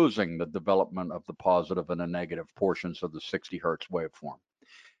opposing the development of the positive and the negative portions of the 60 hertz waveform.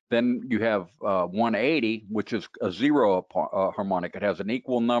 Then you have 180, which is a zero harmonic. It has an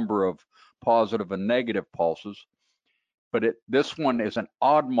equal number of positive and negative pulses, but this one is an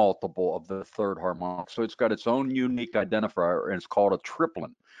odd multiple of the third harmonic. So it's got its own unique identifier, and it's called a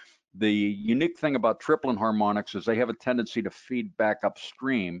triplen. The unique thing about triplen harmonics is they have a tendency to feed back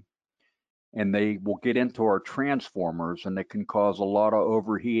upstream, and they will get into our transformers, and they can cause a lot of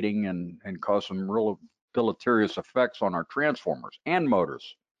overheating and cause some real deleterious effects on our transformers and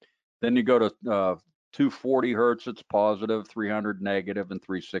motors. Then you go to 240 hertz, it's positive, 300 negative, and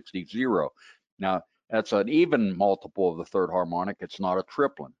 360 zero. Now, that's an even multiple of the third harmonic. It's not a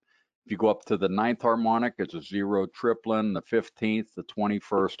triplen. If you go up to the 9th harmonic, it's a zero triplen, the 15th, the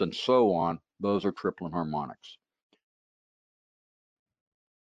 21st, and so on. Those are triplen harmonics.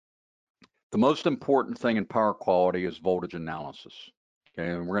 The most important thing in power quality is voltage analysis.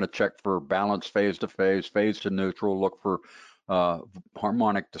 Okay, and we're going to check for balance phase to phase, phase to neutral, look for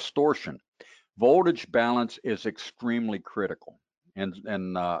harmonic distortion. Voltage balance is extremely critical, and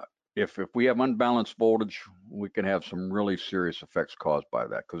if we have unbalanced voltage, we can have some really serious effects caused by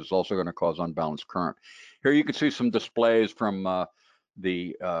that, because it's also going to cause unbalanced current. Here you can see some displays from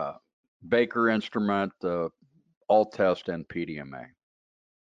the Baker instrument, ALTEST, and PDMA.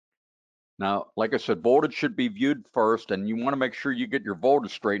 Now, like I said, voltage should be viewed first, and you want to make sure you get your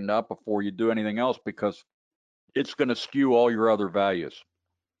voltage straightened out before you do anything else, because it's going to skew all your other values.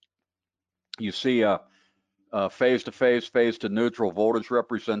 You see phase to phase, phase to neutral voltage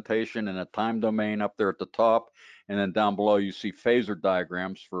representation in a time domain up there at the top, and then down below you see phasor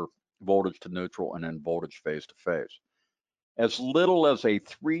diagrams for voltage to neutral and then voltage phase to phase. As little as a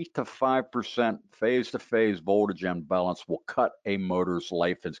 3 to 5% phase to phase voltage imbalance will cut a motor's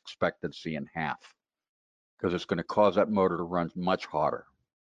life expectancy in half, because it's going to cause that motor to run much hotter.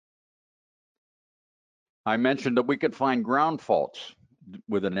 I mentioned that we could find ground faults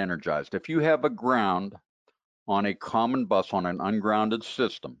with an energized. If you have a ground on a common bus on an ungrounded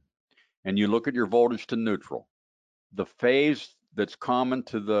system, and you look at your voltage to neutral, the phase that's common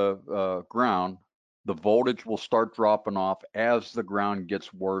to the ground, the voltage will start dropping off as the ground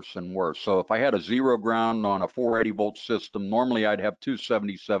gets worse and worse. So if I had a zero ground on a 480 volt system, normally I'd have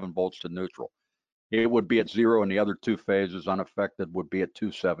 277 volts to neutral. It would be at zero, and the other two phases unaffected would be at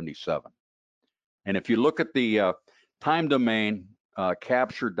 277. And if you look at the time domain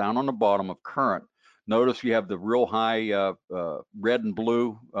captured down on the bottom of current, notice you have the real high red and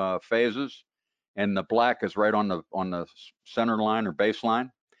blue phases, and the black is right on the center line or baseline.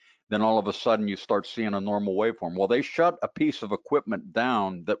 Then all of a sudden you start seeing a normal waveform. Well, they shut a piece of equipment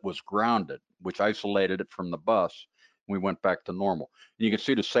down that was grounded, which isolated it from the bus. We went back to normal. And you can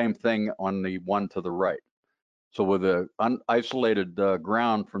see the same thing on the one to the right. So with the isolated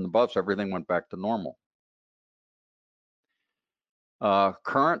ground from the bus, everything went back to normal.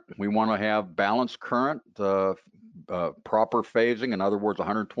 Current, we want to have balanced current, proper phasing, in other words,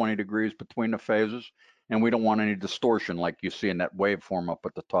 120 degrees between the phases, and we don't want any distortion like you see in that waveform up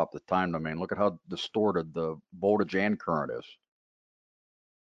at the top of the time domain. Look at how distorted the voltage and current is.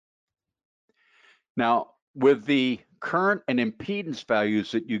 Now, with the current and impedance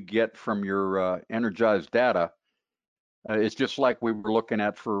values that you get from your energized data, it's just like we were looking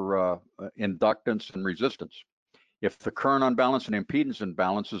at for inductance and resistance. If the current unbalance and impedance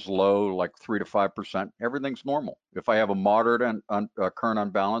imbalance is low, like 3 to 5%, everything's normal. If I have a moderate current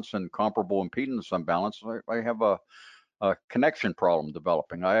unbalance and comparable impedance unbalance, I have a connection problem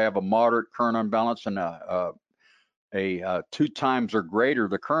developing. I have a moderate current unbalance and a 2 times or greater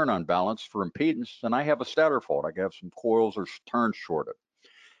the current unbalance for impedance, and I have a stator fault. I have some coils or turns shorted.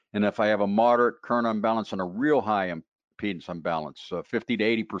 And if I have a moderate current unbalance and a real high impedance unbalance, 50 to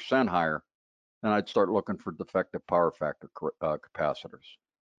 80% higher, then I'd start looking for defective power factor capacitors.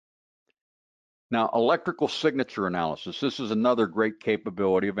 Now, electrical signature analysis. This is another great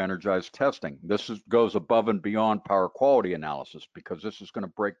capability of energized testing. This goes above and beyond power quality analysis because this is going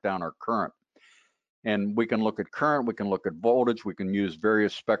to break down our current. And we can look at current, we can look at voltage, we can use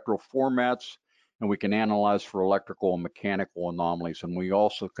various spectral formats, and we can analyze for electrical and mechanical anomalies, and we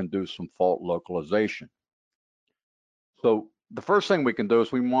also can do some fault localization. So the first thing we can do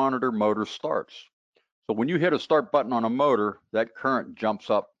is we monitor motor starts. So when you hit a start button on a motor, that current jumps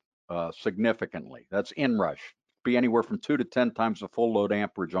up significantly. That's inrush. Be anywhere from 2 to 10 times the full load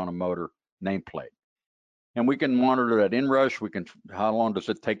amperage on a motor nameplate. And we can monitor that inrush. We can, how long does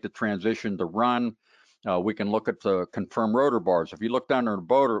it take the transition to run? We can look at the confirmed rotor bars. If you look down at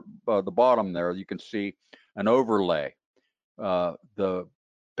the bottom there, you can see an overlay. The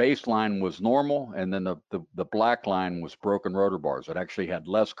baseline was normal, and then the black line was broken rotor bars. It actually had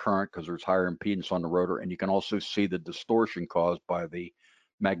less current because there's higher impedance on the rotor, and you can also see the distortion caused by the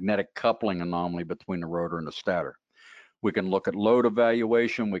magnetic coupling anomaly between the rotor and the stator. We can look at load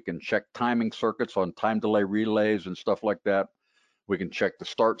evaluation. We can check timing circuits on time delay relays and stuff like that. We can check the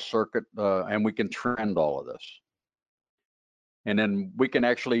start circuit, and we can trend all of this. And then we can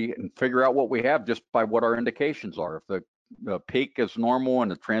actually figure out what we have just by what our indications are. If the peak is normal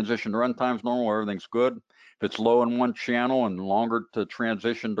and the transition to runtime is normal, everything's good. If it's low in one channel and longer to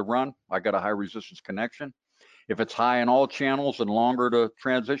transition to run, I got a high resistance connection. If it's high in all channels and longer to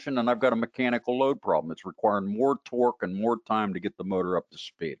transition, then I've got a mechanical load problem. It's requiring more torque and more time to get the motor up to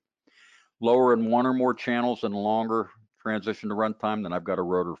speed. Lower in one or more channels and longer transition to runtime, then I've got a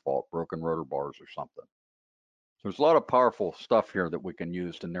rotor fault, broken rotor bars or something. So there's a lot of powerful stuff here that we can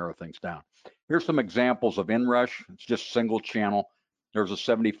use to narrow things down. Here's some examples of inrush. It's just single channel. There's a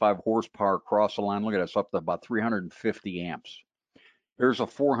 75 horsepower cross the line. Look at that, it's up to about 350 amps. Here's a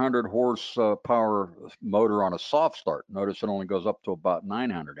 400 horsepower motor on a soft start. Notice it only goes up to about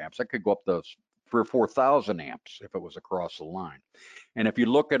 900 amps. That could go up to 3,000 or 4,000 amps if it was across the line. And if you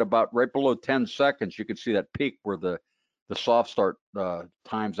look at about right below 10 seconds, you can see that peak where the soft start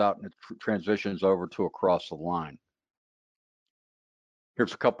times out and it transitions over to across the line.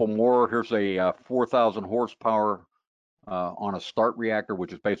 Here's a couple more. Here's a 4,000 horsepower on a start reactor,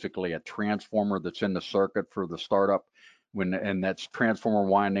 which is basically a transformer that's in the circuit for the startup. And that transformer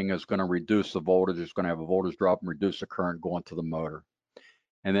winding is going to reduce the voltage. It's going to have a voltage drop and reduce the current going to the motor.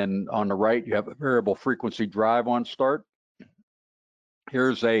 And then on the right, you have a variable frequency drive on start.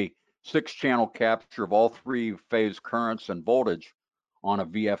 Here's a 6-channel capture of all 3 phase currents and voltage on a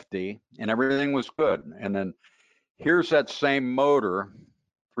VFD, and everything was good. And then here's that same motor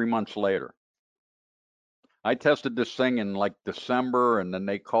 3 months later. I tested this thing in like December, and then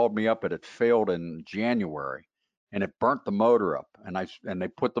they called me up and it failed in January, and it burnt the motor up. And they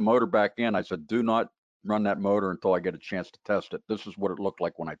put the motor back in. I said, do not run that motor until I get a chance to test it. This is what it looked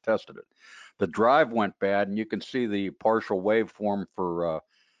like when I tested it. The drive went bad, and you can see the partial waveform for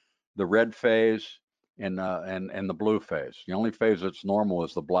the red phase and the blue phase. The only phase that's normal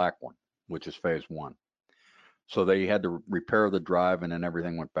is the black one, which is phase 1. So they had to repair the drive, and then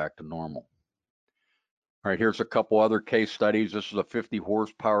everything went back to normal. All right, here's a couple other case studies. This is a 50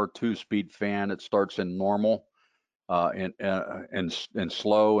 horsepower 2-speed fan. It starts in normal and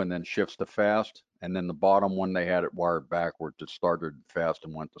slow, and then shifts to fast. And then the bottom one, they had it wired backwards. It started fast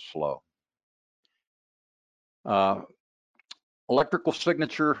and went to slow. Electrical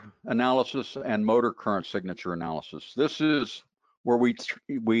signature analysis and motor current signature analysis. This is where we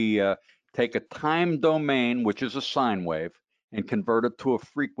take a time domain, which is a sine wave, and convert it to a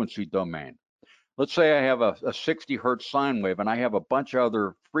frequency domain. Let's say I have a 60 hertz sine wave, and I have a bunch of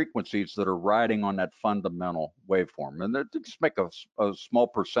other frequencies that are riding on that fundamental waveform, and they just make a small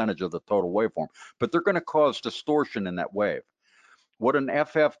percentage of the total waveform, but they're going to cause distortion in that wave. What an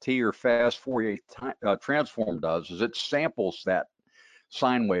FFT or fast Fourier transform does is it samples that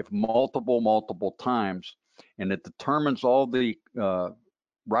sine wave multiple times, and it determines all the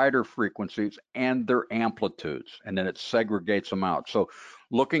rider frequencies and their amplitudes, and then it segregates them out. So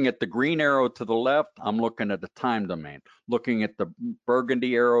looking at the green arrow to the left, I'm looking at the time domain. Looking at the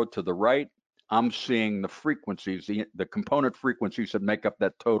burgundy arrow to the right, I'm seeing the frequencies, the component frequencies that make up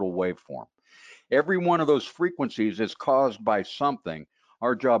that total waveform. Every one of those frequencies is caused by something.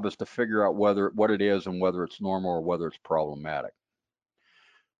 Our job is to figure out what it is and whether it's normal or whether it's problematic.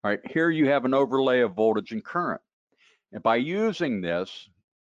 All right, here you have an overlay of voltage and current. And by using this,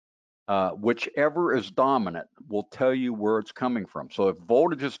 whichever is dominant will tell you where it's coming from. So if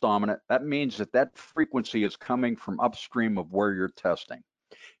voltage is dominant, that means that that frequency is coming from upstream of where you're testing.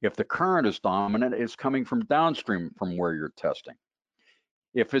 If the current is dominant, it's coming from downstream from where you're testing.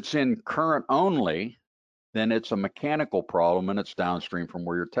 If it's in current only, then it's a mechanical problem and it's downstream from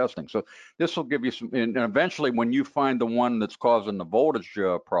where you're testing. So this will give you some, and eventually when you find the one that's causing the voltage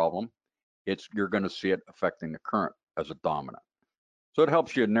problem, you're going to see it affecting the current as a dominant. So it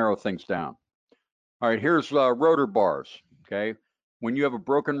helps you narrow things down. All right, here's rotor bars, okay? When you have a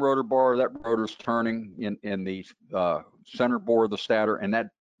broken rotor bar, that rotor's turning in the center bore of the stator, and that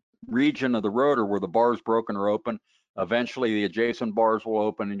region of the rotor where the bar is broken or open, eventually the adjacent bars will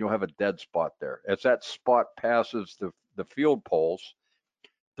open and you'll have a dead spot there. As that spot passes the field poles,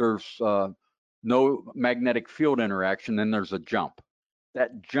 there's no magnetic field interaction, then there's a jump.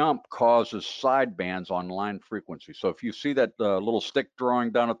 That jump causes side bands on line frequency. So if you see that little stick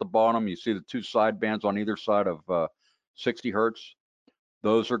drawing down at the bottom, you see the 2 side bands on either side of 60 hertz.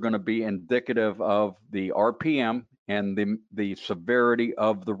 Those are going to be indicative of the RPM and the severity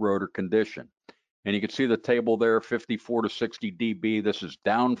of the rotor condition. And you can see the table there, 54 to 60 dB. This is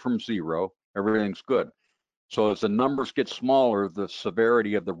down from 0. Everything's good. So as the numbers get smaller, the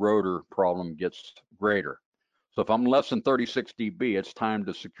severity of the rotor problem gets greater. So if I'm less than 36 dB, it's time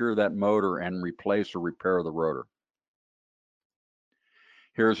to secure that motor and replace or repair the rotor.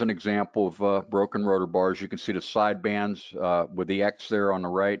 Here's an example of broken rotor bars. You can see the side bands with the X there on the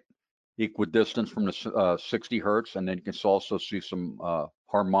right, equidistant from the 60 hertz, and then you can also see some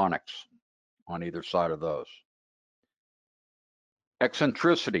harmonics on either side of those.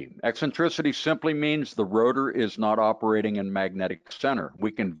 Eccentricity. Eccentricity simply means the rotor is not operating in magnetic center.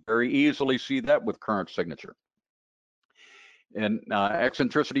 We can very easily see that with current signature. And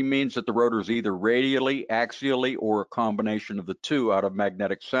eccentricity means that the rotor is either radially, axially, or a combination of the two out of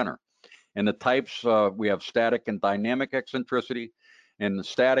magnetic center. And the types, we have static and dynamic eccentricity. And the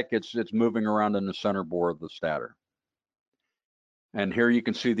static, it's moving around in the center bore of the stator. And here you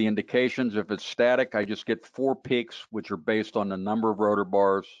can see the indications. If it's static, I just get 4 peaks, which are based on the number of rotor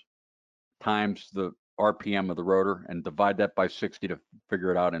bars times the RPM of the rotor, and divide that by 60 to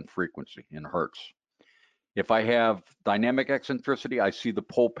figure it out in frequency, in hertz. If I have dynamic eccentricity, I see the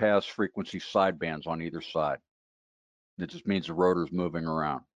pole pass frequency side bands on either side. It just means the rotor is moving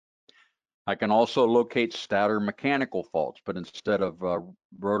around. I can also locate stator mechanical faults, but instead of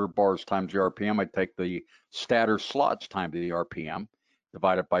rotor bars times the RPM, I take the stator slots times the RPM,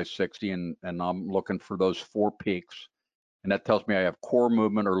 divide it by 60, and I'm looking for those 4 peaks. And that tells me I have core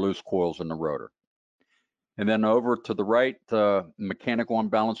movement or loose coils in the rotor. And then over to the right, mechanical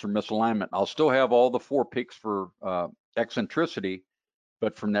imbalance or misalignment. I'll still have all the 4 peaks for eccentricity,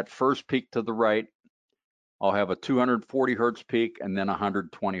 but from that first peak to the right, I'll have a 240 hertz peak and then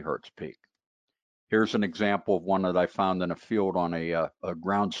 120 hertz peak. Here's an example of one that I found in a field on a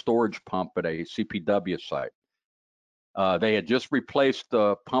ground storage pump at a CPW site. They had just replaced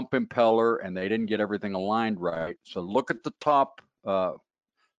the pump impeller and they didn't get everything aligned right. So look at the top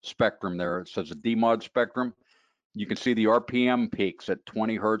spectrum there. It says a DMOD spectrum. You can see the RPM peaks at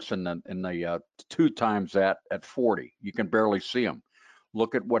 20 hertz and the 2 times that at 40. You can barely see them.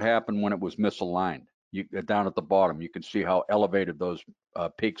 Look at what happened when it was misaligned. Down at the bottom, you can see how elevated those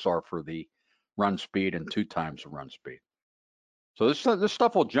peaks are for the run speed and 2 times the run speed. So this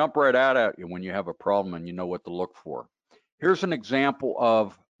stuff will jump right out at you when you have a problem and you know what to look for. Here's an example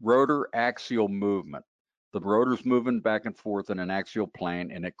of rotor axial movement. The rotor's moving back and forth in an axial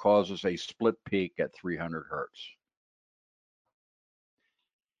plane, and it causes a split peak at 300 hertz.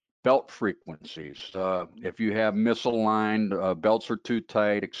 Belt frequencies. If you have misaligned, belts are too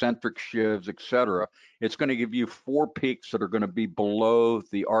tight, eccentric shifts, etc., it's going to give you 4 peaks that are going to be below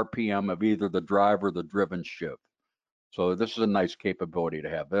the RPM of either the drive or the driven shift. So this is a nice capability to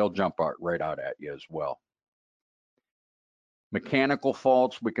have. They'll jump right out at you as well. Mechanical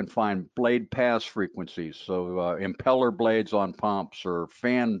faults, we can find blade pass frequencies. So impeller blades on pumps or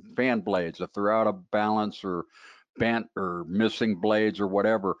fan blades, if they're out of balance or bent or missing blades or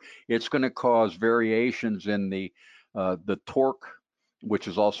whatever, it's going to cause variations in the torque, which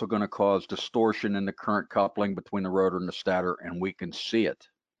is also going to cause distortion in the current coupling between the rotor and the stator, and we can see it.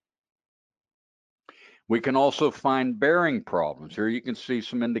 We can also find bearing problems. Here you can see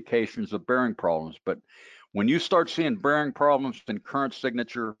some indications of bearing problems, but when you start seeing bearing problems in current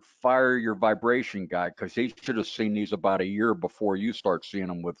signature, fire your vibration guy, because he should have seen these about a year before you start seeing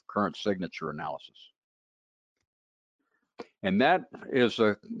them with current signature analysis. And that is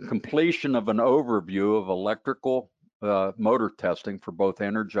a completion of an overview of electrical motor testing for both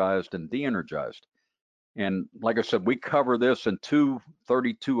energized and de-energized. And like I said, we cover this in 2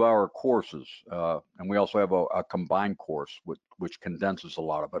 32-hour courses, and we also have a combined course which condenses a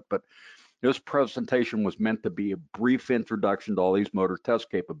lot of it. But this presentation was meant to be a brief introduction to all these motor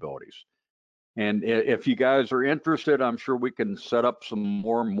test capabilities. And if you guys are interested, I'm sure we can set up some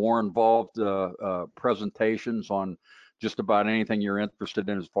more involved presentations on just about anything you're interested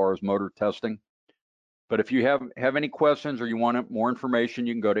in as far as motor testing. But if you have any questions or you want more information,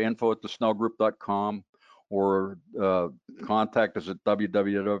 you can go to info@thesnellgroup.com or contact us at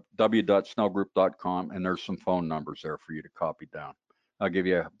www.snellgroup.com, and there's some phone numbers there for you to copy down. I'll give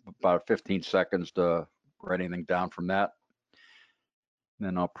you about 15 seconds to write anything down from that.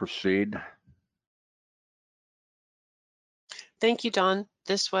 Then I'll proceed. Thank you, Don.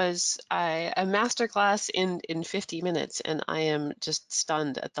 This was a masterclass in 50 minutes, and I am just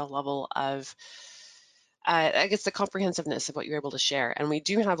stunned at the level of, I guess, the comprehensiveness of what you're able to share. And we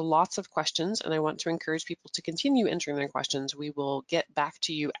do have lots of questions, and I want to encourage people to continue entering their questions. We will get back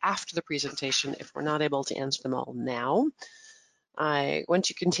to you after the presentation if we're not able to answer them all now. I want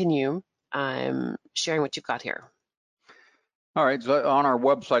you to continue sharing what you've got here. All right, so on our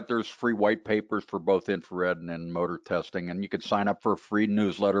website, there's free white papers for both infrared and motor testing, and you can sign up for a free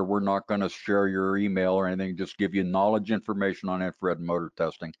newsletter. We're not going to share your email or anything, just give you knowledge information on infrared and motor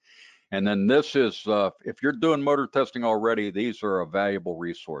testing. And then this is, if you're doing motor testing already, these are a valuable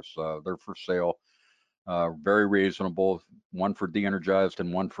resource. They're for sale, very reasonable, one for de-energized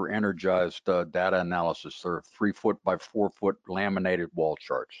and one for energized data analysis. They're 3-foot by 4-foot laminated wall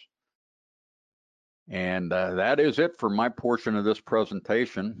charts. And that is it for my portion of this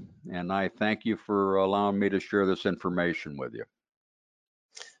presentation. And I thank you for allowing me to share this information with you.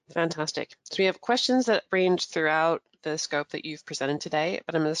 Fantastic. So we have questions that range throughout the scope that you've presented today,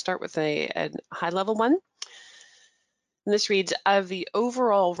 but I'm going to start with a high-level one. And this reads, of the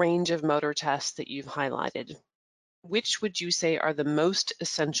overall range of motor tests that you've highlighted, which would you say are the most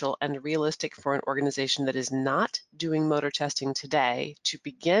essential and realistic for an organization that is not doing motor testing today to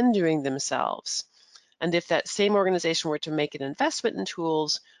begin doing themselves? And if that same organization were to make an investment in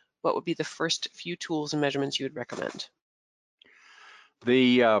tools, what would be the first few tools and measurements you would recommend?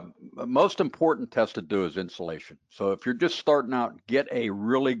 The most important test to do is insulation. So if you're just starting out, get a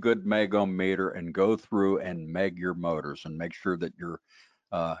really good megometer and go through and meg your motors and make sure that you're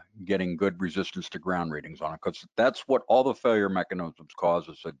getting good resistance to ground readings on it, because that's what all the failure mechanisms cause,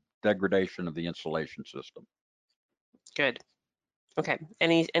 is a degradation of the insulation system. Good. Okay.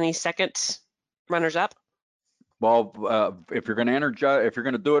 Any second runners up? Well, if you're going to energize, if you're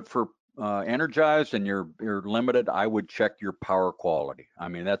going to do it for energized and you're limited, I would check your power quality. I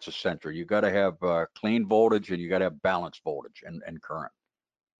mean, that's essential. You got to have clean voltage and you got to have balanced voltage and current.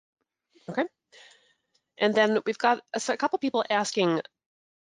 Okay. And then we've got a couple people asking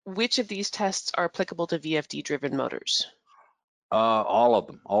which of these tests are applicable to VFD driven motors. All of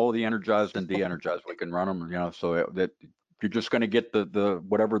them, all of the energized and de-energized, we can run them, you know, so that you're just going to get the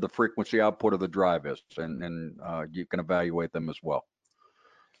whatever the frequency output of the drive is, and you can evaluate them as well.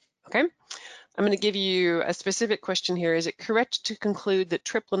 Okay. I'm going to give you a specific question here. Is it correct to conclude that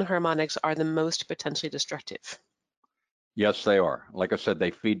triplet harmonics are the most potentially destructive? Yes, they are. Like I said,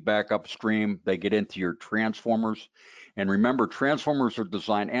 they feed back upstream, they get into your transformers. And remember, transformers are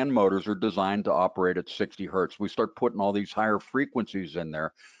designed and motors are designed to operate at 60 hertz. We start putting all these higher frequencies in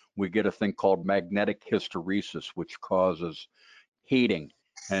there, we get a thing called magnetic hysteresis, which causes heating.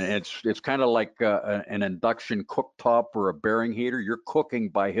 And it's kind of like an induction cooktop or a bearing heater. You're cooking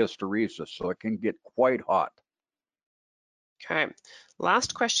by hysteresis, so it can get quite hot. Okay,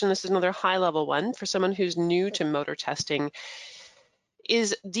 last question. This is another high-level one for someone who's new to motor testing.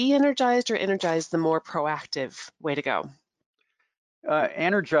 Is de-energized or energized the more proactive way to go?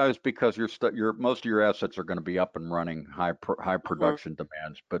 Energized because your most of your assets are going to be up and running, high production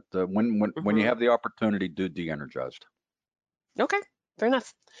demands. But when you have the opportunity, do de-energized. Okay, fair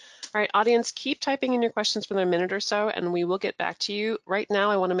enough. All right, audience, keep typing in your questions for a minute or so, and we will get back to you. Right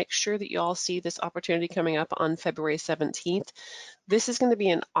now, I want to make sure that you all see this opportunity coming up on February 17th. This is going to be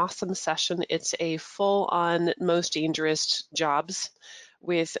an awesome session. It's a full-on most dangerous jobs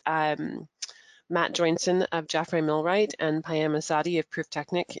with Matt Joinson of Jaffray Millwright and Payam Asadi of Proof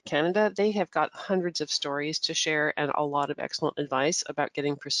Technic Canada. They have got hundreds of stories to share and a lot of excellent advice about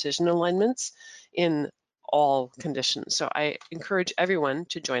getting precision alignments in all conditions. So I encourage everyone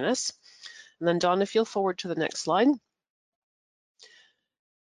to join us. And then Dawn, if you'll forward to the next slide.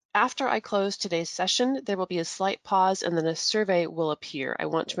 After I close today's session, there will be a slight pause and then a survey will appear. I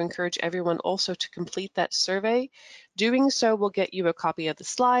want to encourage everyone also to complete that survey. Doing so will get you a copy of the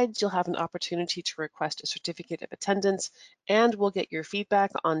slides. You'll have an opportunity to request a certificate of attendance, and we'll get your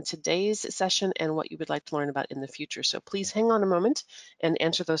feedback on today's session and what you would like to learn about in the future. So please hang on a moment and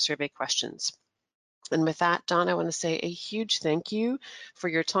answer those survey questions. And with that, Dawn, I want to say a huge thank you for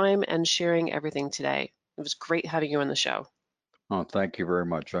your time and sharing everything today. It was great having you on the show. Oh, thank you very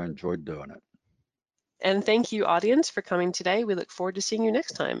much. I enjoyed doing it. And thank you, audience, for coming today. We look forward to seeing you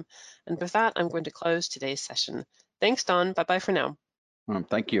next time. And with that, I'm going to close today's session. Thanks, Dawn. Bye-bye for now.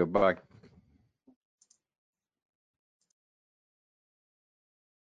 Thank you. Bye.